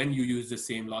in the end, you use the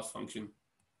same loss function.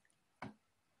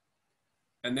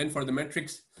 And then for the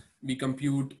metrics, we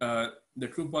compute the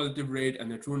true positive rate and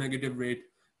the true negative rate.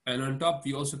 And on top,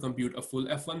 we also compute a full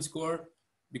F1 score,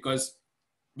 because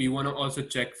we want to also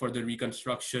check for the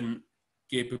reconstruction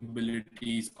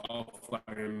capabilities of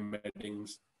our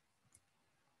embeddings.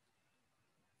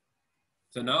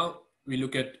 So now we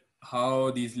look at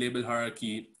how these label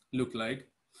hierarchy look like.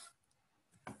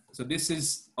 So this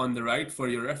is on the right for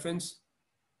your reference.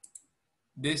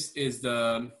 This is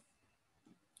the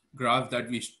graph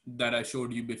that I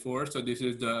showed you before. So this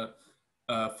is the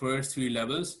first three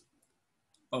levels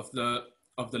of the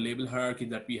label hierarchy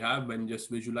that we have when just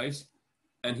visualized.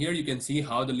 And here you can see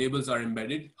how the labels are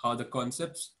embedded, how the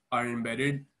concepts are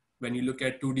embedded when you look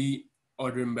at 2D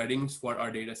order embeddings for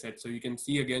our data set. So you can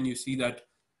see, again, you see that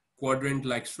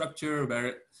quadrant-like structure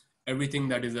where everything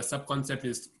that is a subconcept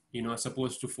is, you know,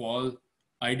 supposed to fall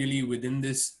ideally within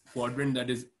this quadrant that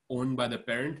is owned by the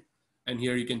parent. And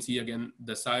here you can see, again,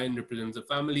 the cyan represents the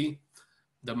family,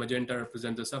 the magenta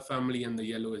represents the subfamily, and the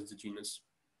yellow is the genus.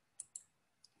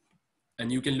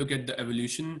 And you can look at the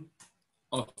evolution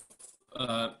of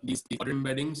these order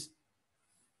embeddings.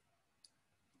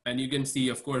 And you can see,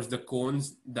 of course, the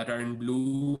cones that are in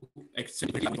blue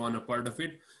extend on a part of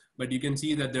it, but you can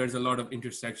see that there's a lot of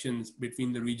intersections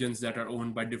between the regions that are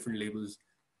owned by different labels.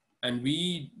 And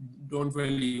we don't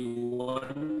really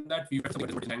want that. We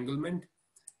want entanglement.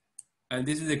 And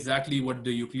this is exactly what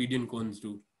the Euclidean cones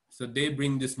do. So they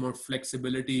bring this more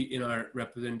flexibility in our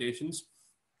representations.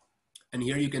 And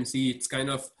here you can see it's kind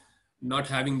of not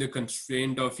having the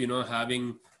constraint of, you know,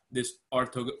 having this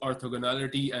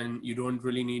orthogonality, and you don't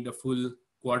really need a full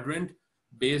quadrant.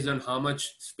 Based on how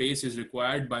much space is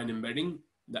required by an embedding,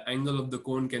 the angle of the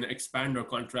cone can expand or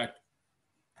contract.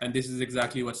 And this is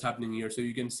exactly what's happening here. So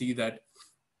you can see that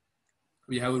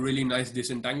we have a really nice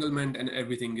disentanglement and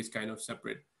everything is kind of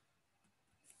separate.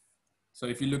 So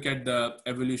if you look at the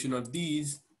evolution of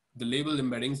these, the label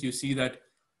embeddings, you see that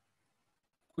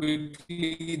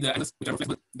quickly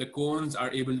the cones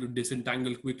are able to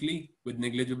disentangle quickly with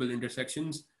negligible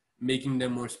intersections, making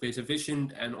them more space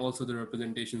efficient and also the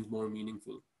representations more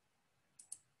meaningful.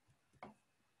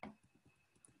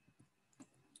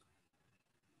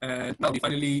 And now we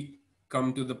finally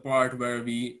come to the part where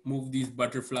we move these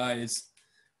butterflies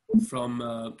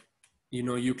from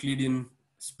Euclidean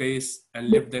space and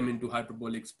lift them into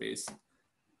hyperbolic space.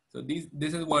 So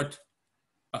this is what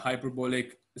a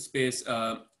hyperbolic space,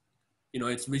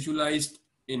 it's visualized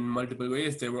in multiple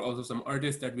ways. There were also some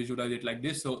artists that visualized it like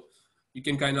this. So you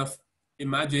can kind of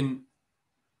imagine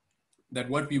that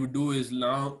what we would do is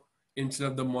now, instead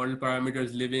of the model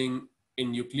parameters living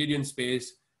in Euclidean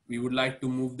space, we would like to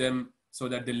move them so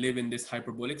that they live in this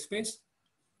hyperbolic space.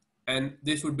 And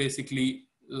this would basically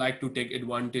like to take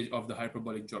advantage of the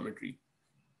hyperbolic geometry.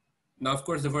 Now, of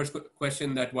course, the first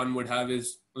question that one would have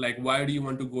is like, why do you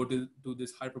want to go to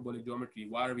this hyperbolic geometry?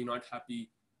 Why are we not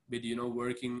happy with,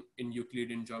 working in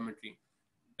Euclidean geometry?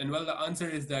 And well, the answer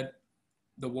is that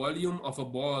the volume of a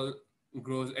ball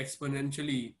grows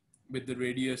exponentially with the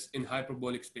radius in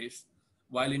hyperbolic space,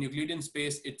 while in Euclidean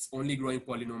space, it's only growing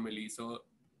polynomially. So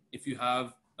if you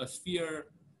have a sphere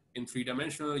in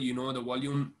 3-dimensional, the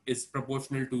volume is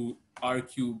proportional to r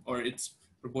cube, or it's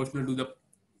proportional to the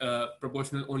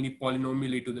proportional only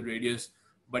polynomially to the radius.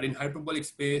 But in hyperbolic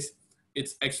space,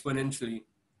 it's exponentially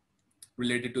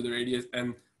related to the radius.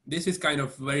 And this is kind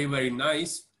of very, very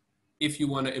nice if you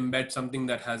want to embed something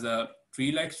that has a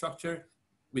tree-like structure,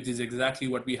 which is exactly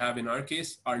what we have in our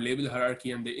case. Our label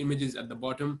hierarchy and the images at the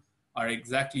bottom are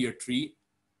exactly a tree,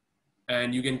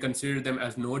 and you can consider them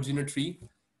as nodes in a tree.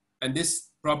 And this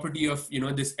property of,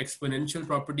 this exponential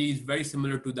property is very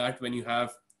similar to that when you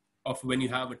have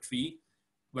a tree,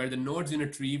 where the nodes in a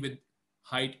tree with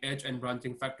height h and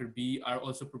branching factor b are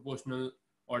also proportional,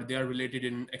 or they are related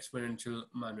in an exponential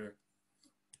manner.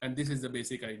 And this is the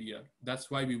basic idea. That's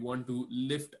why we want to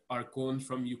lift our cones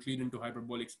from Euclidean to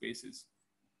hyperbolic spaces.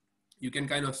 You can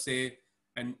kind of say,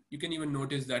 and you can even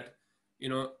notice that,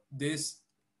 this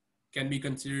can be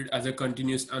considered as a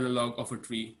continuous analog of a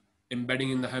tree.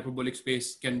 Embedding in the hyperbolic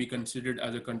space can be considered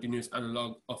as a continuous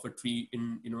analog of a tree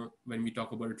in, when we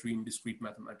talk about a tree in discrete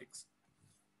mathematics.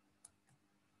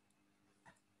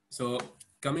 So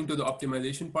coming to the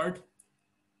optimization part,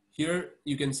 here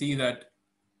you can see that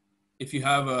if you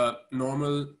have a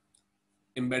normal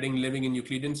embedding living in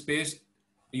Euclidean space,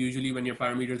 usually when your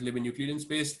parameters live in Euclidean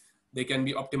space, they can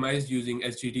be optimized using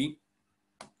SGD.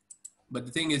 But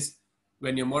the thing is,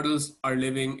 when your models are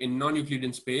living in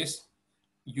non-Euclidean space,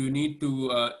 you need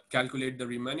to calculate the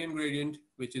Riemannian gradient,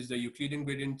 which is the Euclidean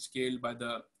gradient scaled by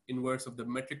the inverse of the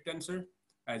metric tensor,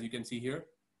 as you can see here.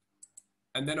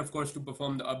 And then, of course, to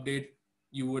perform the update,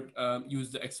 you would use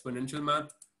the exponential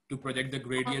map to project the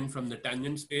gradient from the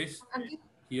tangent space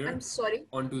here I'm sorry.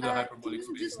 onto the hyperbolic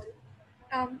space.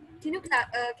 Can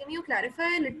you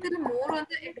clarify a little more on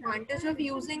the advantage of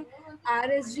using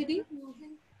RSGD?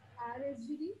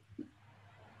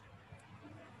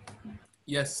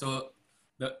 Yes, so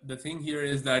the thing here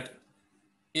is that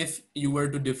if you were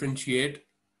to differentiate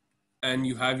and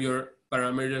you have your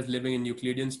parameters living in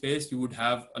Euclidean space, you would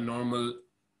have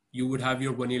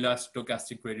your vanilla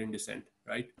stochastic gradient descent,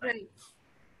 right? Right.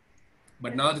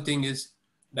 But now the thing is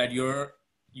that your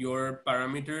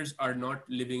parameters are not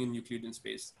living in Euclidean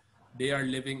space. They are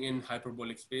living in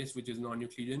hyperbolic space, which is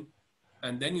non-Euclidean.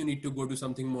 And then you need to go to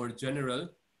something more general,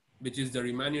 which is the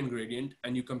Riemannian gradient,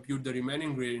 and you compute the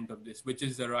Riemannian gradient of this, which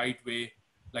is the right way.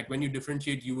 Like when you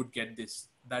differentiate, you would get this.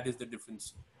 That is the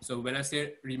difference. So when I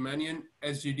say Riemannian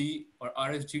SGD or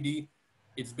RSGD,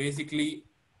 it's basically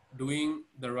doing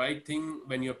the right thing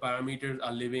when your parameters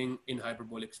are living in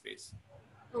hyperbolic space.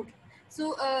 Okay.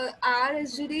 So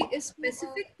RSGD is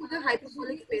specific to the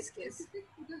hyperbolic space case.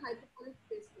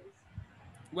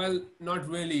 Well, not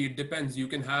really. It depends. You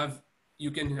can have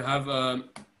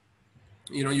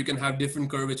different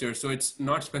curvatures. So it's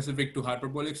not specific to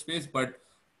hyperbolic space, but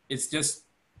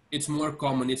it's more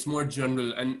common. It's more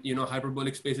general. And,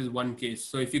 hyperbolic space is one case.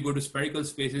 So if you go to spherical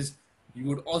spaces, you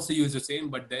would also use the same,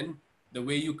 but then the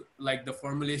way the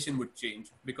formulation would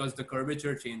change because the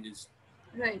curvature changes.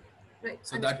 Right.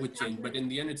 So that would change. But in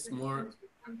the end, it's more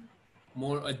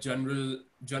a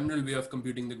general way of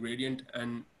computing the gradient.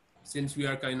 And since we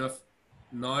are kind of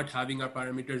not having our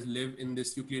parameters live in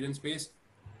this Euclidean space,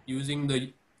 using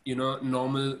the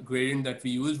normal gradient that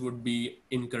we use would be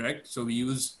incorrect. So we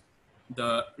use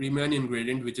the Riemannian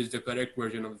gradient, which is the correct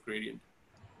version of the gradient.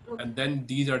 Okay. And then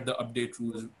these are the update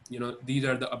rules. These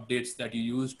are the updates that you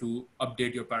use to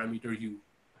update your parameter U.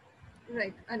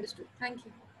 Right. Understood. Thank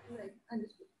you.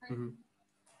 Mm-hmm.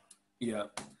 Yeah.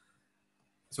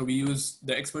 So we use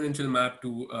the exponential map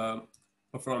to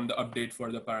perform the update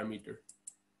for the parameter.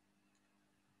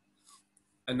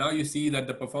 And now you see that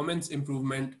the performance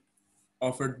improvement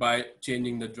offered by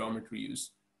changing the geometry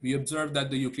use. We observed that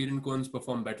the Euclidean cones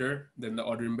perform better than the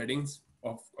order embeddings.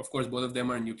 Of course, both of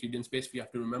them are in Euclidean space, we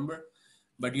have to remember.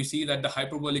 But you see that the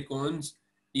hyperbolic cones,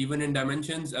 even in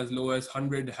dimensions as low as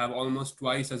 100, have almost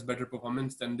twice as better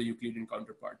performance than the Euclidean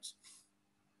counterparts.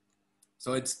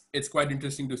 So it's quite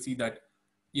interesting to see that,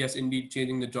 yes, indeed,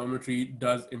 changing the geometry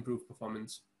does improve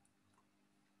performance.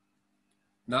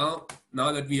 Now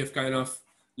that we have kind of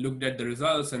looked at the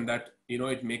results and that,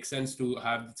 it makes sense to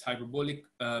have this hyperbolic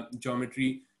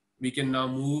geometry, we can now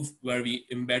move where we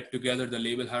embed together the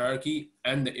label hierarchy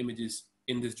and the images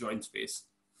in this joint space.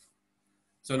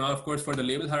 So now, of course, for the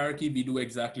label hierarchy, we do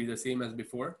exactly the same as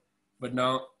before, but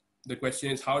now the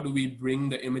question is, how do we bring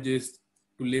the images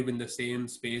to live in the same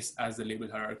space as the label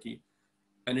hierarchy?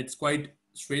 And it's quite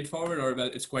straightforward, or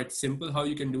well, it's quite simple how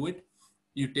you can do it.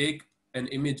 You take an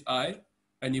image I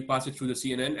and you pass it through the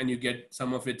CNN, and you get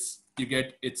you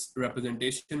get its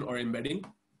representation or embedding.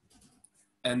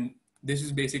 And this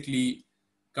is basically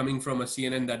coming from a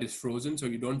CNN that is frozen, so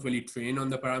you don't really train on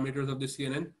the parameters of the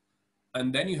CNN.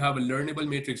 And then you have a learnable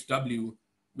matrix W,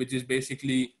 which is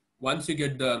basically, once you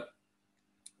get the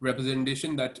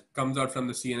representation that comes out from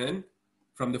the CNN,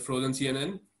 from the frozen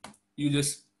CNN, you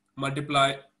just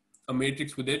multiply a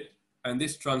matrix with it, and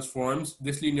this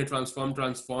linear transform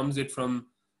transforms it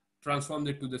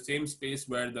to the same space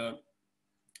to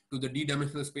the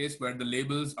d-dimensional space where the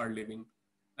labels are living,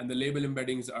 and the label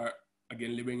embeddings are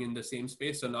again living in the same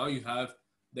space. So now you have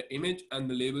the image and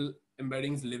the label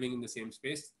embeddings living in the same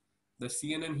space. The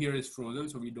CNN here is frozen,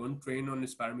 so we don't train on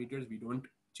its parameters. We don't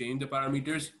change the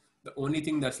parameters. The only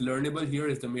thing that's learnable here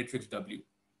is the matrix W.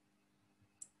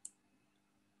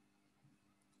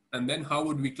 And then how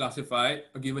would we classify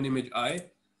a given image I?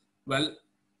 Well,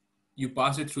 you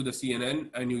pass it through the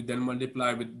CNN and you then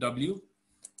multiply with W.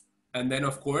 And then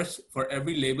of course, for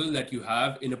every label that you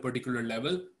have in a particular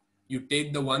level, you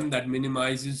take the one that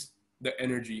minimizes the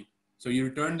energy. So you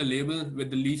return the label with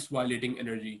the least violating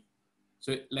energy.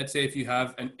 So let's say if you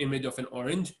have an image of an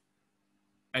orange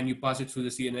and you pass it through the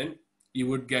CNN, you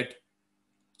would get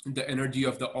the energy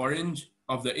of the orange,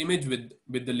 of the image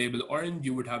with the label orange.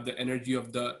 You would have the energy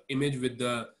of the image with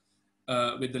the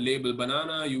label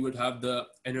banana. You would have the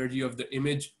energy of the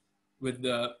image with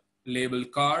the label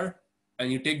car,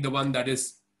 and you take the one that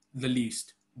is the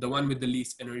least, the one with the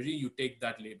least energy, you take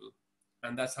that label.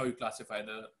 And that's how you classify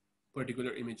the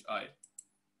particular image I.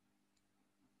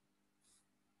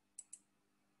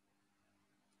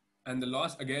 And the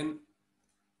loss, again,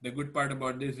 the good part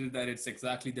about this is that it's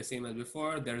exactly the same as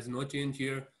before. There is no change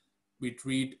here. We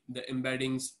treat the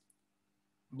embeddings.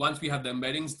 Once we have the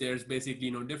embeddings, there's basically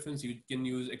no difference. You can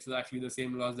use exactly the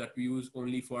same laws that we use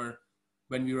only for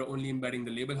when we were only embedding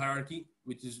the label hierarchy,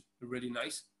 which is really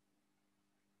nice.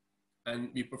 And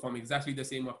we perform exactly the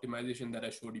same optimization that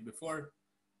I showed you before.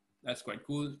 That's quite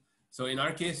cool. So in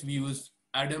our case, we use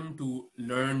Adam to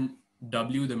learn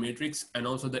W, the matrix, and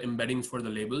also the embeddings for the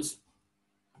labels.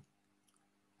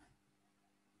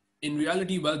 In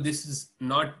reality, well, this is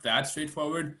not that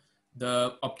straightforward.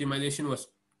 The optimization was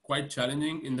quite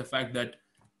challenging in the fact that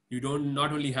you don't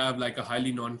not only have like a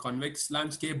highly non-convex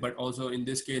landscape, but also in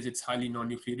this case, it's highly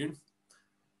non-Euclidean.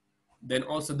 Then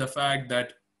also the fact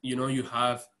that, you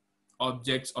have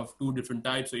objects of two different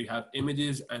types. So you have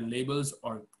images and labels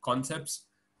or concepts.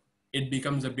 It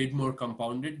becomes a bit more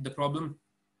compounded, the problem.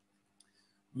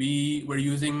 We were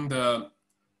using the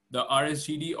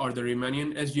RSGD or the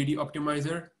Riemannian SGD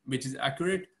optimizer, which is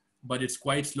accurate, but it's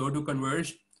quite slow to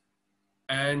converge.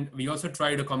 And we also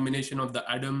tried a combination of the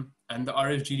Adam and the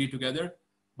RSGD together,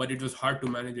 but it was hard to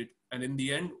manage it. And in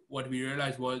the end, what we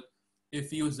realized was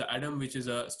if we use the Adam, which is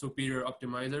a superior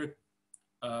optimizer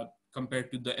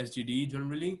compared to the SGD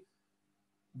generally,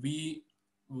 we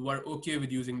were okay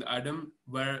with using the Adam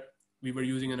where we were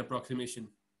using an approximation.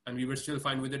 And we were still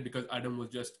fine with it because Adam was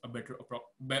just a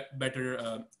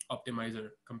better optimizer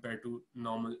compared to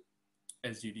normal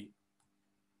SGD.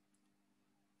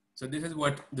 So this is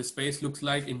what the space looks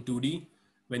like in 2D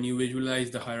when you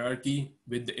visualize the hierarchy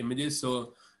with the images.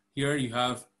 So here you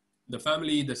have the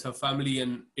family, the subfamily,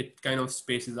 and it kind of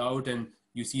spaces out, and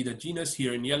you see the genus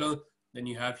here in yellow. Then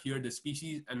you have here the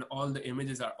species, and all the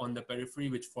images are on the periphery,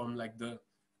 which form like the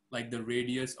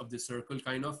radius of the circle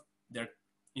kind of. They're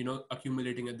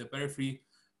accumulating at the periphery,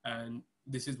 and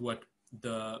this is what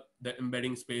the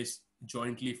embedding space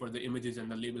jointly for the images and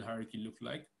the label hierarchy look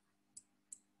like.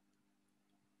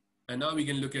 And now we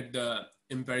can look at the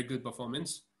empirical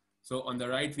performance. So on the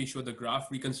right, we show the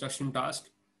graph reconstruction task,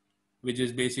 which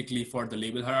is basically for the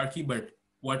label hierarchy. But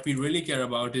what we really care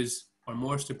about is, or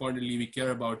most importantly, we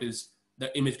care about is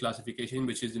the image classification,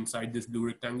 which is inside this blue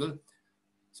rectangle.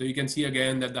 So you can see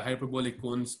again that the hyperbolic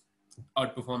cones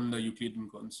outperform the Euclidean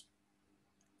cones.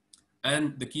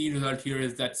 And the key result here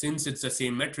is that since it's the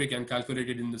same metric and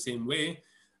calculated in the same way,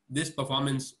 this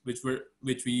performance,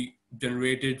 which we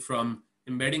generated from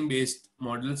embedding-based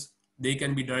models, they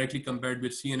can be directly compared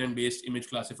with CNN-based image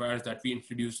classifiers that we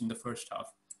introduced in the first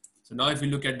half. So now if we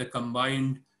look at the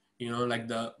combined, like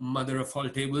the mother of all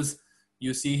tables,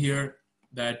 you see here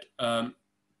that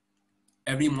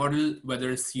every model,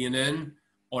 whether it's CNN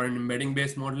or an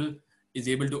embedding-based model, is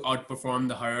able to outperform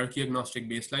the hierarchy agnostic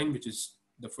baseline, which is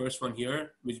the first one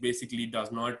here, which basically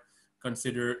does not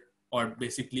consider or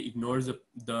basically ignores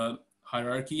the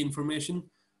hierarchy information.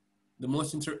 The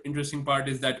most interesting part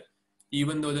is that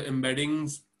even though the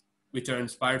embeddings, which are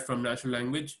inspired from natural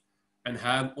language and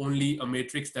have only a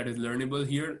matrix that is learnable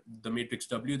here, the matrix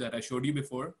W that I showed you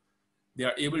before, they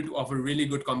are able to offer really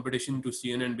good competition to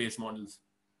CNN-based models.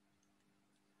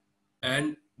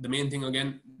 And the main thing,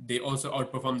 again, they also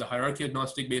outperform the hierarchy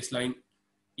agnostic baseline,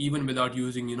 even without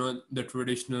using, the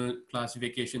traditional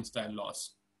classification style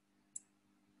laws.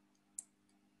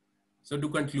 So to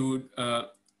conclude,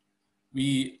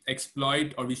 we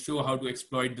exploit, or we show how to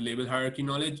exploit the label hierarchy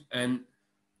knowledge. And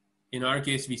in our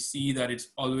case, we see that it's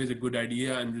always a good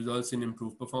idea and results in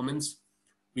improved performance.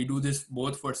 We do this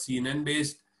both for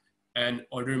CNN-based and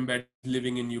order embeddings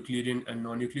living in Euclidean and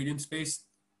non-Euclidean space.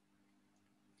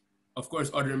 Of course,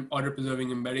 order preserving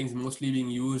embeddings mostly being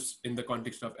used in the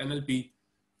context of NLP.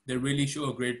 They really show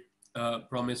a great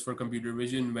promise for computer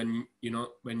vision when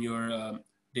your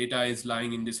data is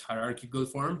lying in this hierarchical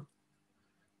form.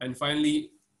 And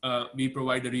finally, we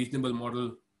provide a reasonable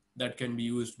model that can be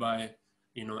used by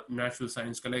natural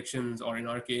science collections, or in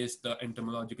our case, the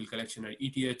entomological collection at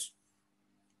ETH.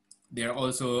 They are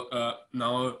also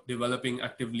now developing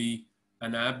actively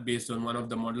an app based on one of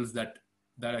the models that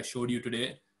I showed you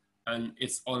today, and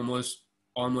it's almost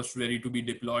ready to be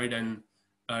deployed, and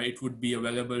it would be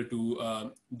available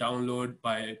to download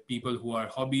by people who are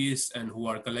hobbyists and who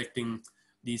are collecting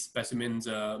these specimens,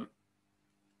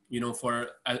 for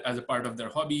as a part of their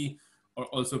hobby, or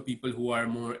also people who are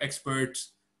more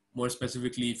experts. More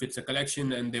specifically, if it's a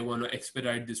collection and they want to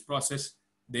expedite this process,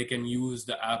 they can use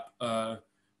the app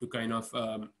to kind of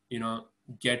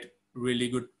get really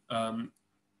good,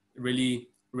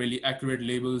 really accurate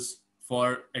labels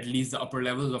for at least the upper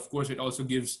levels. Of course, it also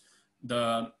gives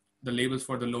the labels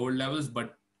for the lower levels,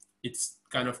 but it's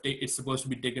kind of it's supposed to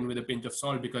be taken with a pinch of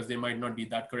salt because they might not be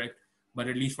that correct. But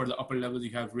at least for the upper levels,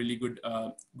 you have really good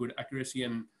accuracy,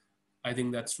 and I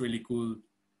think that's really cool.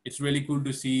 It's really cool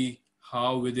to see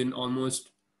how within almost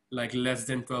like less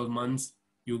than 12 months,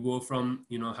 you go from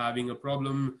having a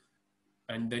problem,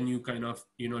 and then you kind of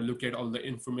look at all the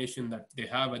information that they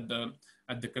have at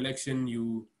the collection.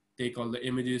 You take all the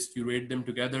images, curate them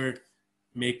together,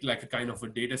 make like a kind of a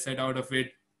data set out of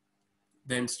it,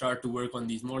 then start to work on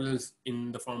these models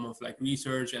in the form of like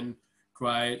research, and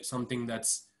try something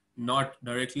that's not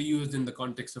directly used in the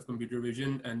context of computer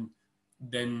vision. And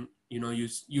then you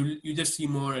just see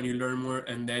more and you learn more,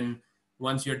 and then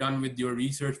once you're done with your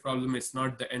research problem, it's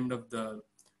not the end of the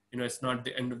it's not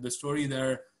the end of the story.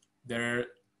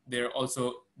 They're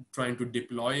also trying to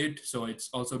deploy it, so it's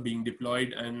also being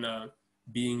deployed and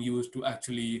being used to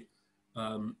actually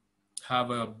have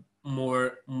a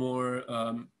more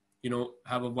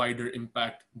have a wider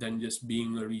impact than just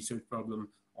being a research problem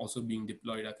also being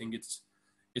deployed. I think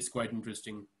it's quite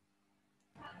interesting.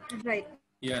 Right.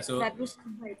 Yeah, so That was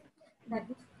right.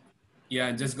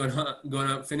 Yeah, just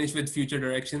gonna finish with future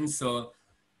directions. So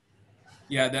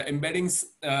yeah, the embeddings,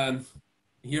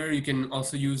 here you can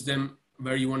also use them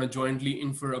where you want to jointly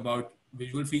infer about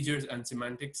visual features and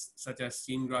semantics, such as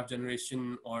scene graph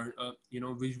generation, or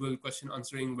visual question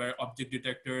answering, where object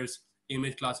detectors,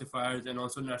 image classifiers, and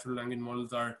also natural language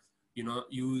models are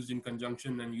used in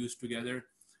conjunction and used together.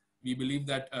 We believe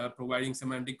that providing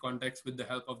semantic context with the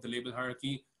help of the label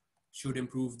hierarchy should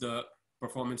improve the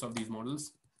performance of these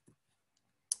models.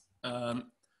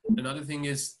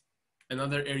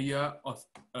 Another area of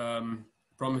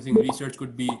promising research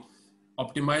could be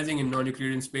optimizing in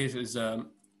non-Euclidean space.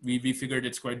 We figured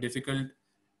it's quite difficult,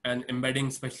 and embedding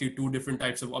especially two different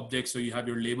types of objects, so you have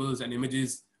your labels and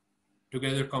images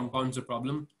together, compounds the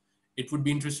problem. It would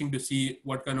be interesting to see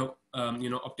what kind of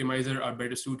optimizer are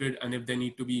better suited, and if they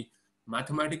need to be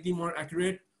mathematically more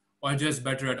accurate or just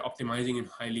better at optimizing in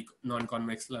highly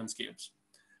non-convex landscapes.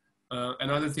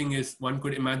 Another thing is, one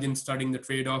could imagine studying the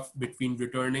trade-off between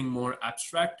returning more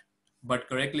abstract but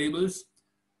correct labels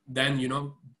than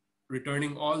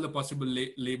returning all the possible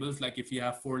labels. Like if you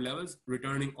have 4 levels,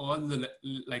 returning all the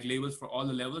labels for all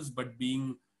the levels, but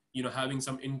being having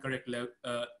some incorrect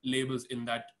labels in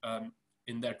that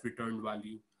returned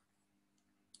value.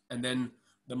 And then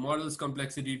the model's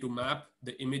complexity to map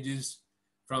the images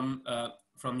from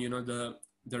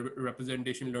the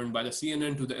representation learned by the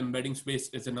CNN to the embedding space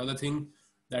is another thing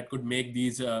that could make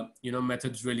these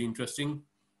methods really interesting.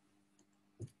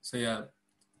 So yeah,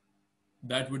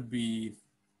 that would be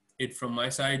it from my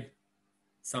side.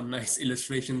 Some nice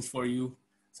illustrations for you.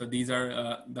 So these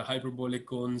are the hyperbolic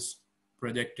cones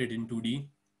projected in 2D.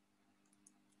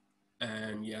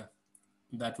 And yeah,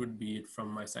 that would be it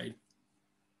from my side.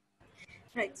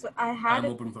 Right. So I had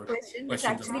I'm open for question which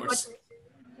questions, actually of course.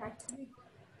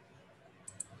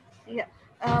 Yeah.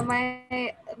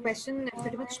 My question is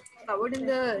pretty much covered in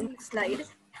the next slide.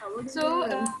 So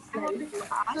I wanted to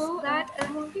ask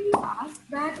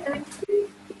that when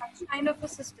such kind of a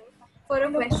system for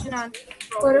a question answering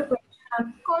problem,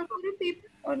 call for a paper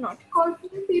or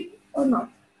not?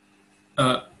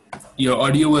 Your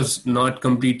audio was not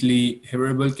completely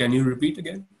hearable. Can you repeat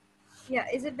again? Yeah,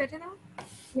 is it better now?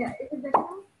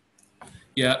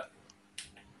 Yeah.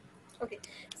 Okay.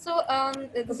 So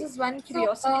this is one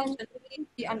curiosity generally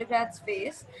the undergrads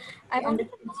face. I wanted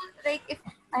to know, like, if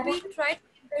we try to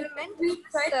implement this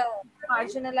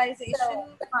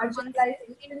marginalization concept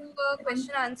into a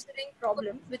question answering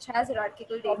problem which has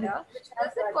hierarchical data,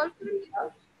 does it call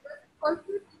for a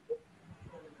paper?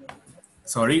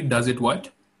 Sorry, does it what?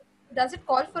 Does it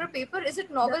call for a paper? Is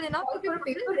it novel enough to be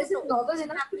published? Is it almost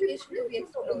an application to be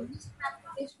explored?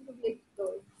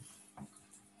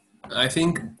 I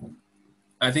think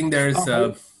there's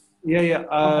Shambhavi,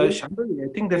 I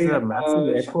think there's a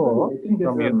massive echo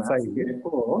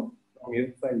from your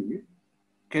side.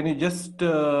 Can you just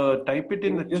type it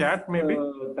in the chat, maybe?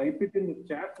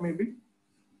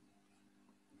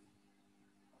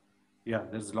 Yeah,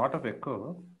 there's a lot of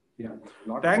echo.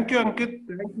 Thank you, Ankit.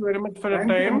 Thank you very much for your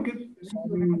time.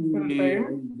 Sorry, I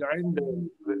joined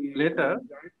later.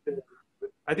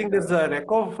 I think there's an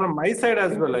echo from my side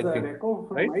as well, I think.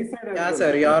 Right? Yeah,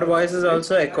 sir. Your voice is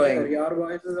also echoing.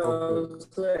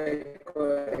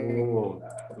 Oh,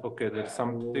 okay. There's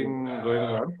something going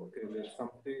on.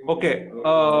 Okay.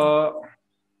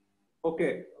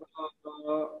 Okay,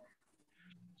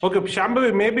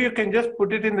 Shambhavi, maybe you can just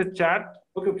put it in the chat.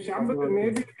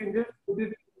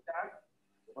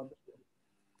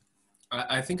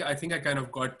 I think I kind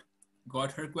of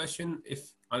got her question,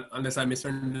 if unless I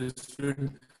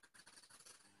misunderstood.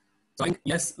 So I think,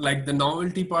 yes, like the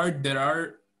novelty part, there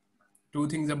are two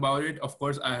things about it. Of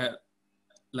course, I have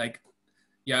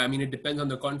I mean, it depends on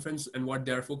the conference and what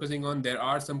they're focusing on. There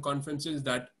are some conferences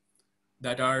that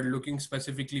are looking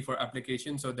specifically for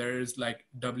applications. So there is like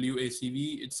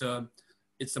WACV. It's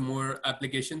a more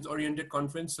applications oriented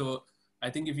conference. So I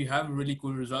think if you have really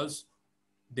cool results,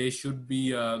 they should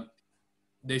be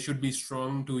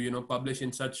strong to publish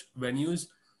in such venues.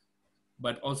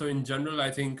 But also in general,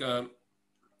 I think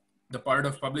the part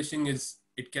of publishing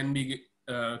it can be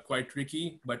quite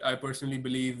tricky. But I personally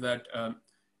believe that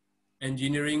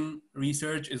engineering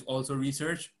research is also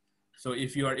research. So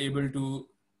if you are able to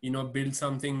build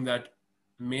something that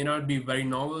may not be very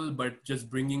novel, but just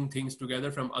bringing things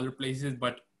together from other places,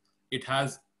 but it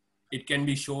can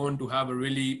be shown to have a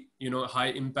really high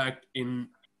impact in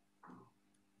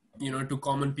to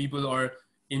common people, or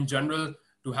in general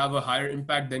to have a higher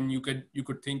impact than you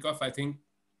could think of. I think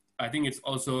it's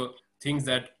also things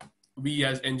that we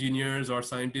as engineers or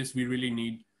scientists, we really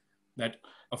need. That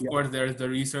of course there's the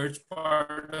research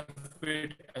part of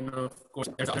it, and of course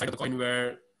there's the other coin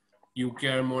where you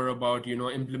care more about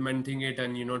implementing it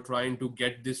and trying to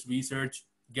get this research,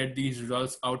 get these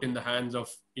results out in the hands of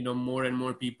more and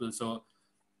more people. So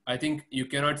I think you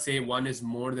cannot say one is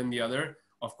more than the other.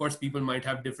 Of course, people might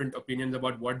have different opinions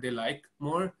about what they like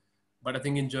more, but I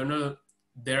think in general,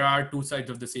 there are two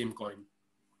sides of the same coin.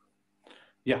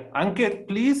 Yeah, Ankit,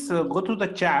 please go to the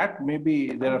chat.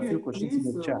 Maybe there are a few questions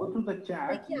in the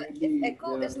chat. If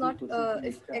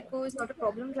echo is not a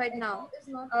problem right now,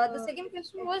 the second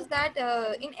question was that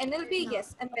in NLP,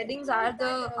 yes, embeddings are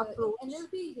the approach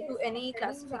to any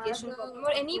classification problem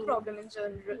or any problem in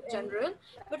general.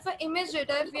 But for image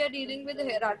data, if we are dealing with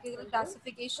hierarchical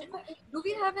classification, do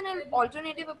we have an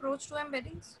alternative approach to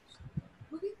embeddings?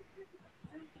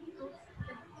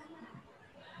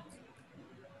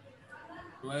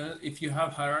 Well, if you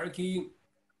have hierarchy,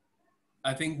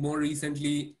 I think more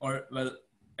recently, or well,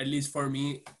 at least for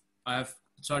me, I have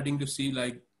starting to see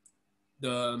like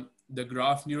the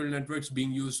graph neural networks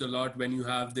being used a lot when you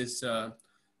have this,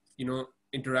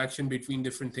 interaction between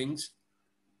different things.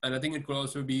 And I think it could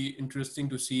also be interesting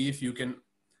to see if you can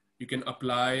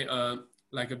apply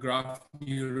like a graph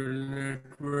neural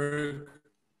network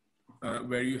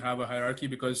where you have a hierarchy,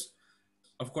 because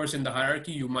of course in the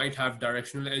hierarchy you might have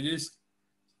directional edges,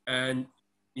 and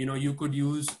you could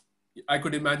I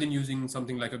could imagine using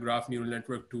something like a graph neural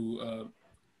network to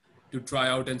try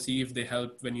out and see if they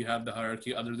help when you have the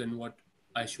hierarchy, other than what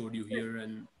I showed you here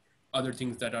and other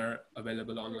things that are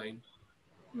available online.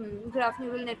 Graph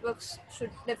neural networks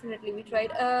should definitely be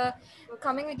tried.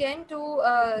 Coming again to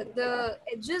the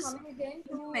edges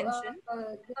you mentioned,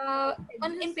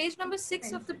 in page number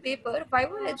 6 of the paper, why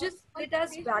were edges split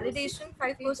as validation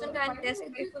 5% and test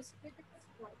 5%?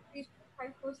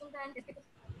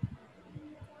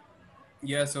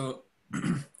 Yeah, so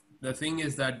the thing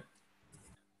is that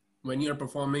when you're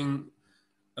performing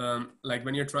like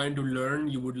when you're trying to learn,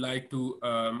 you would like to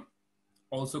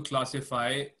also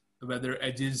classify whether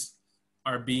edges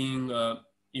are being,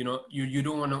 you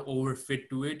don't want to overfit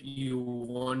to it. You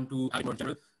want to have it more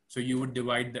general. So you would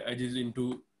divide the edges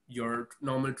into your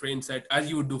normal train set as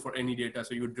you would do for any data.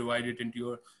 So you would divide it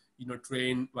into your,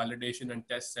 train, validation, and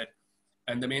test set.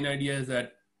 And the main idea is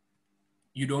that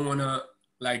you don't want to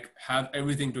like have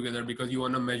everything together because you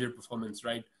want to measure performance,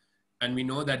 right? And we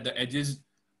know that the edges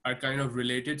are kind of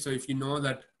related. So if you know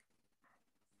that,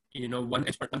 one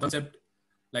edge per concept,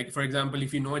 like for example,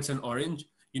 if you know it's an orange,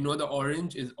 the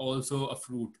orange is also a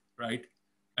fruit, right?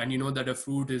 And you know that a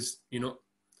fruit is,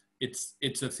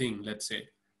 it's a thing, let's say.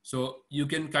 So you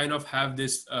can kind of have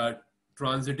this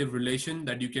transitive relation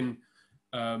that you can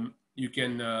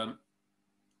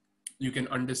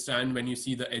understand when you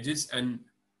see the edges. And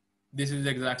this is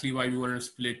exactly why we want to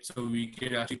split, so we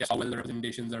can actually test how well the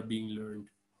representations are being learned.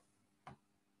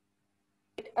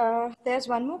 There's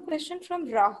one more question from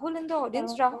Rahul in the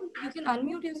audience. Rahul, you can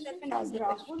unmute yourself and ask the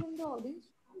question.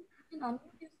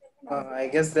 I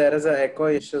guess there is an echo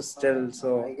issue still.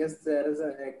 So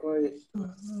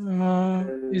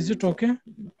Is it okay?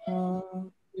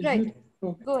 Right.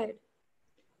 Go ahead.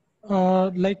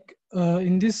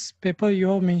 In this paper,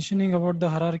 you are mentioning about the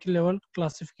hierarchy level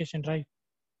classification, right?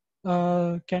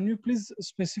 Can you please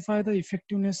specify the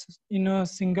effectiveness in a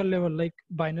single level, like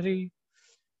binary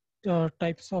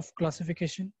types of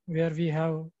classification, where we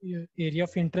have area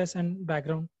of interest and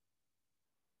background?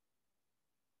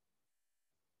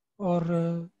 Or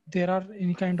there are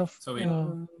any kind of okay.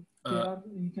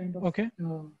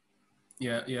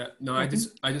 Yeah. No, Okay.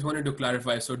 I just wanted to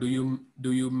clarify. So do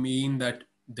you mean that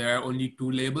there are only two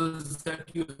labels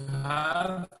that you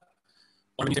have?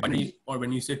 Or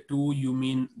when you say two, you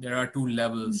mean there are two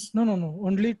levels? No.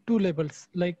 Only two labels,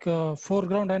 like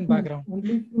foreground and background.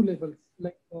 Only two labels,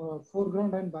 like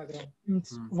foreground and background.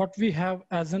 It's what we have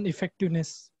as an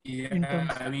effectiveness. Yeah, in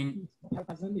terms, I mean,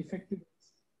 as an effectiveness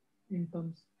in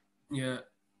terms. Yeah,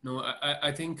 no,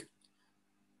 I think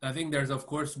there's of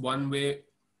course one way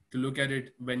to look at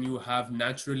it when you have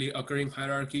naturally occurring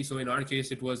hierarchy. So in our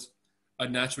case, it was a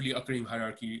naturally occurring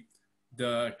hierarchy.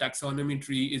 The taxonomy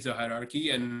tree is a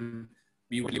hierarchy, and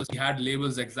we had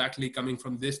labels exactly coming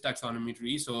from this taxonomy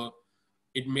tree. So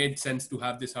it made sense to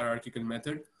have this hierarchical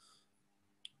method.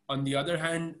 On the other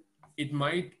hand, it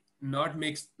might not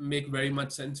make very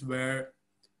much sense where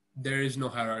there is no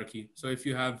hierarchy. So if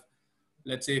you have,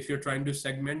 let's say if you're trying to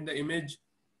segment the image,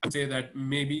 I'd say that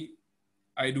maybe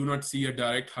I do not see a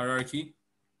direct hierarchy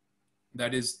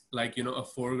that is like, a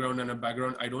foreground and a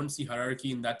background. I don't see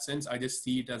hierarchy in that sense. I just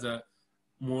see it as a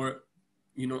more,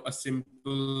 a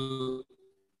simple,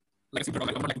 like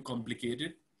not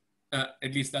complicated.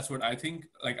 At least that's what I think.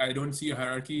 Like I don't see a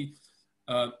hierarchy.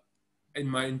 In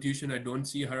my intuition, I don't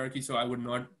see a hierarchy. So I would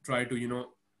not try to,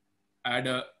 add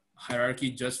a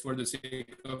hierarchy just for the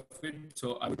sake of it.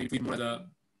 So I would treat it more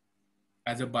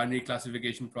as a binary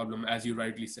classification problem, as you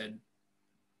rightly said.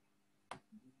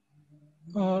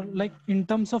 Like in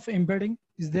terms of embedding,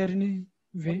 is there any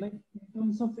way?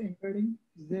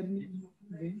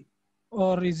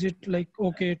 Or is it like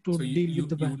okay to deal with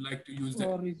the band? You would like to use that?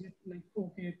 Or is it like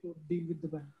okay to deal with the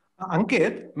band?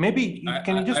 Ankit, maybe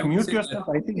can you just mute yourself?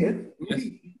 I think yes.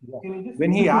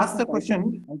 When he asked the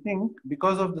question, I think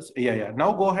because of this. Yeah.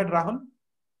 Now go ahead, Rahul.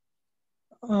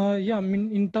 Yeah, I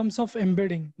mean, in terms of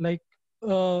embedding, like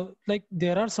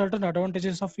there are certain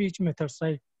advantages of each method,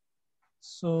 right?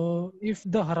 So if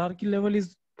the hierarchy level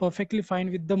is perfectly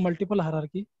fine with the multiple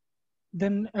hierarchy,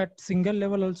 then at single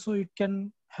level also it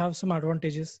can have some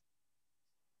advantages.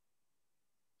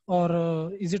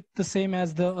 Or is it the same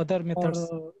as the other methods?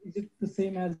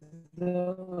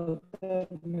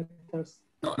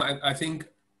 No, I think,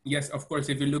 yes, of course,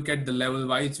 if you look at the level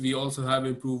wise, we also have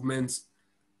improvements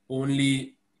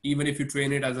only, even if you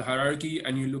train it as a hierarchy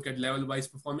and you look at level wise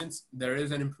performance, there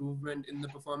is an improvement in the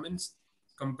performance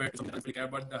compared to sometimes we care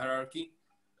about the hierarchy.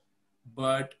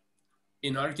 But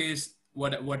in our case,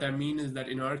 what I mean is that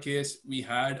in our case, we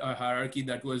had a hierarchy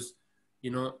that was,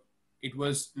 it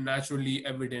was naturally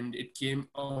evident. It came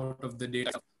out of the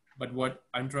data. But what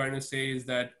I'm trying to say is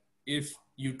that if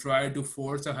you try to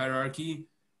force a hierarchy,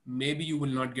 maybe you will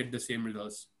not get the same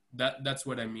results. That's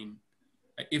what I mean.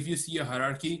 If you see a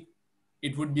hierarchy,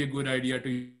 it would be a good idea to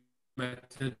use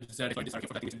methods that I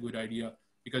think it's a good idea,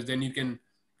 because then you can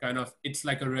kind of, it's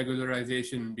like a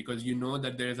regularization, because you know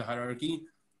that there is a hierarchy.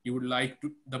 You would like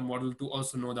the model to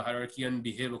also know the hierarchy and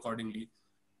behave accordingly.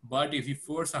 But if you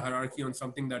force a hierarchy on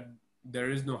something that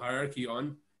there is no hierarchy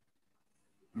on,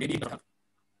 maybe not.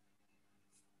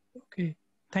 Okay,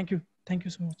 thank you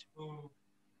so much.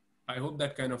 I hope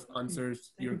that kind of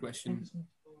answers your question.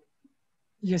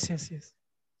 Yes, yes, yes.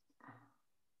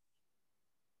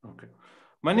 Okay.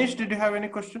 Manish, did you have any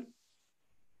question?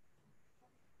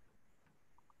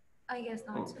 I guess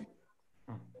not, sir.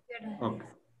 Okay.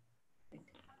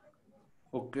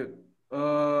 Okay.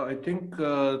 I think,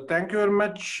 thank you very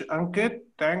much, Ankit.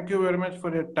 Thank you very much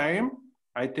for your time.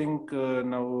 I think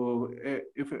now,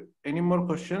 if any more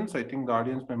questions, I think the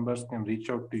audience members can reach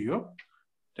out to you.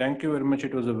 Thank you very much.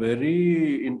 It was a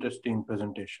very interesting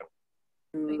presentation.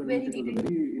 Very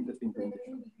interesting.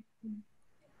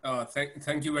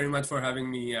 Thank you very much for having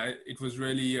me. It was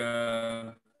really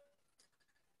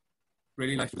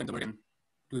really nice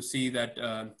to see that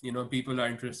people are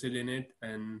interested in it,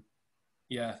 and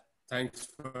yeah, thanks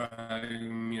for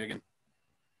having me again.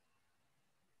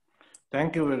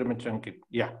 Thank you very much, Ankit.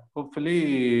 Yeah,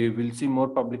 hopefully we'll see more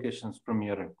publications from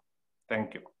your end.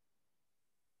 Thank you.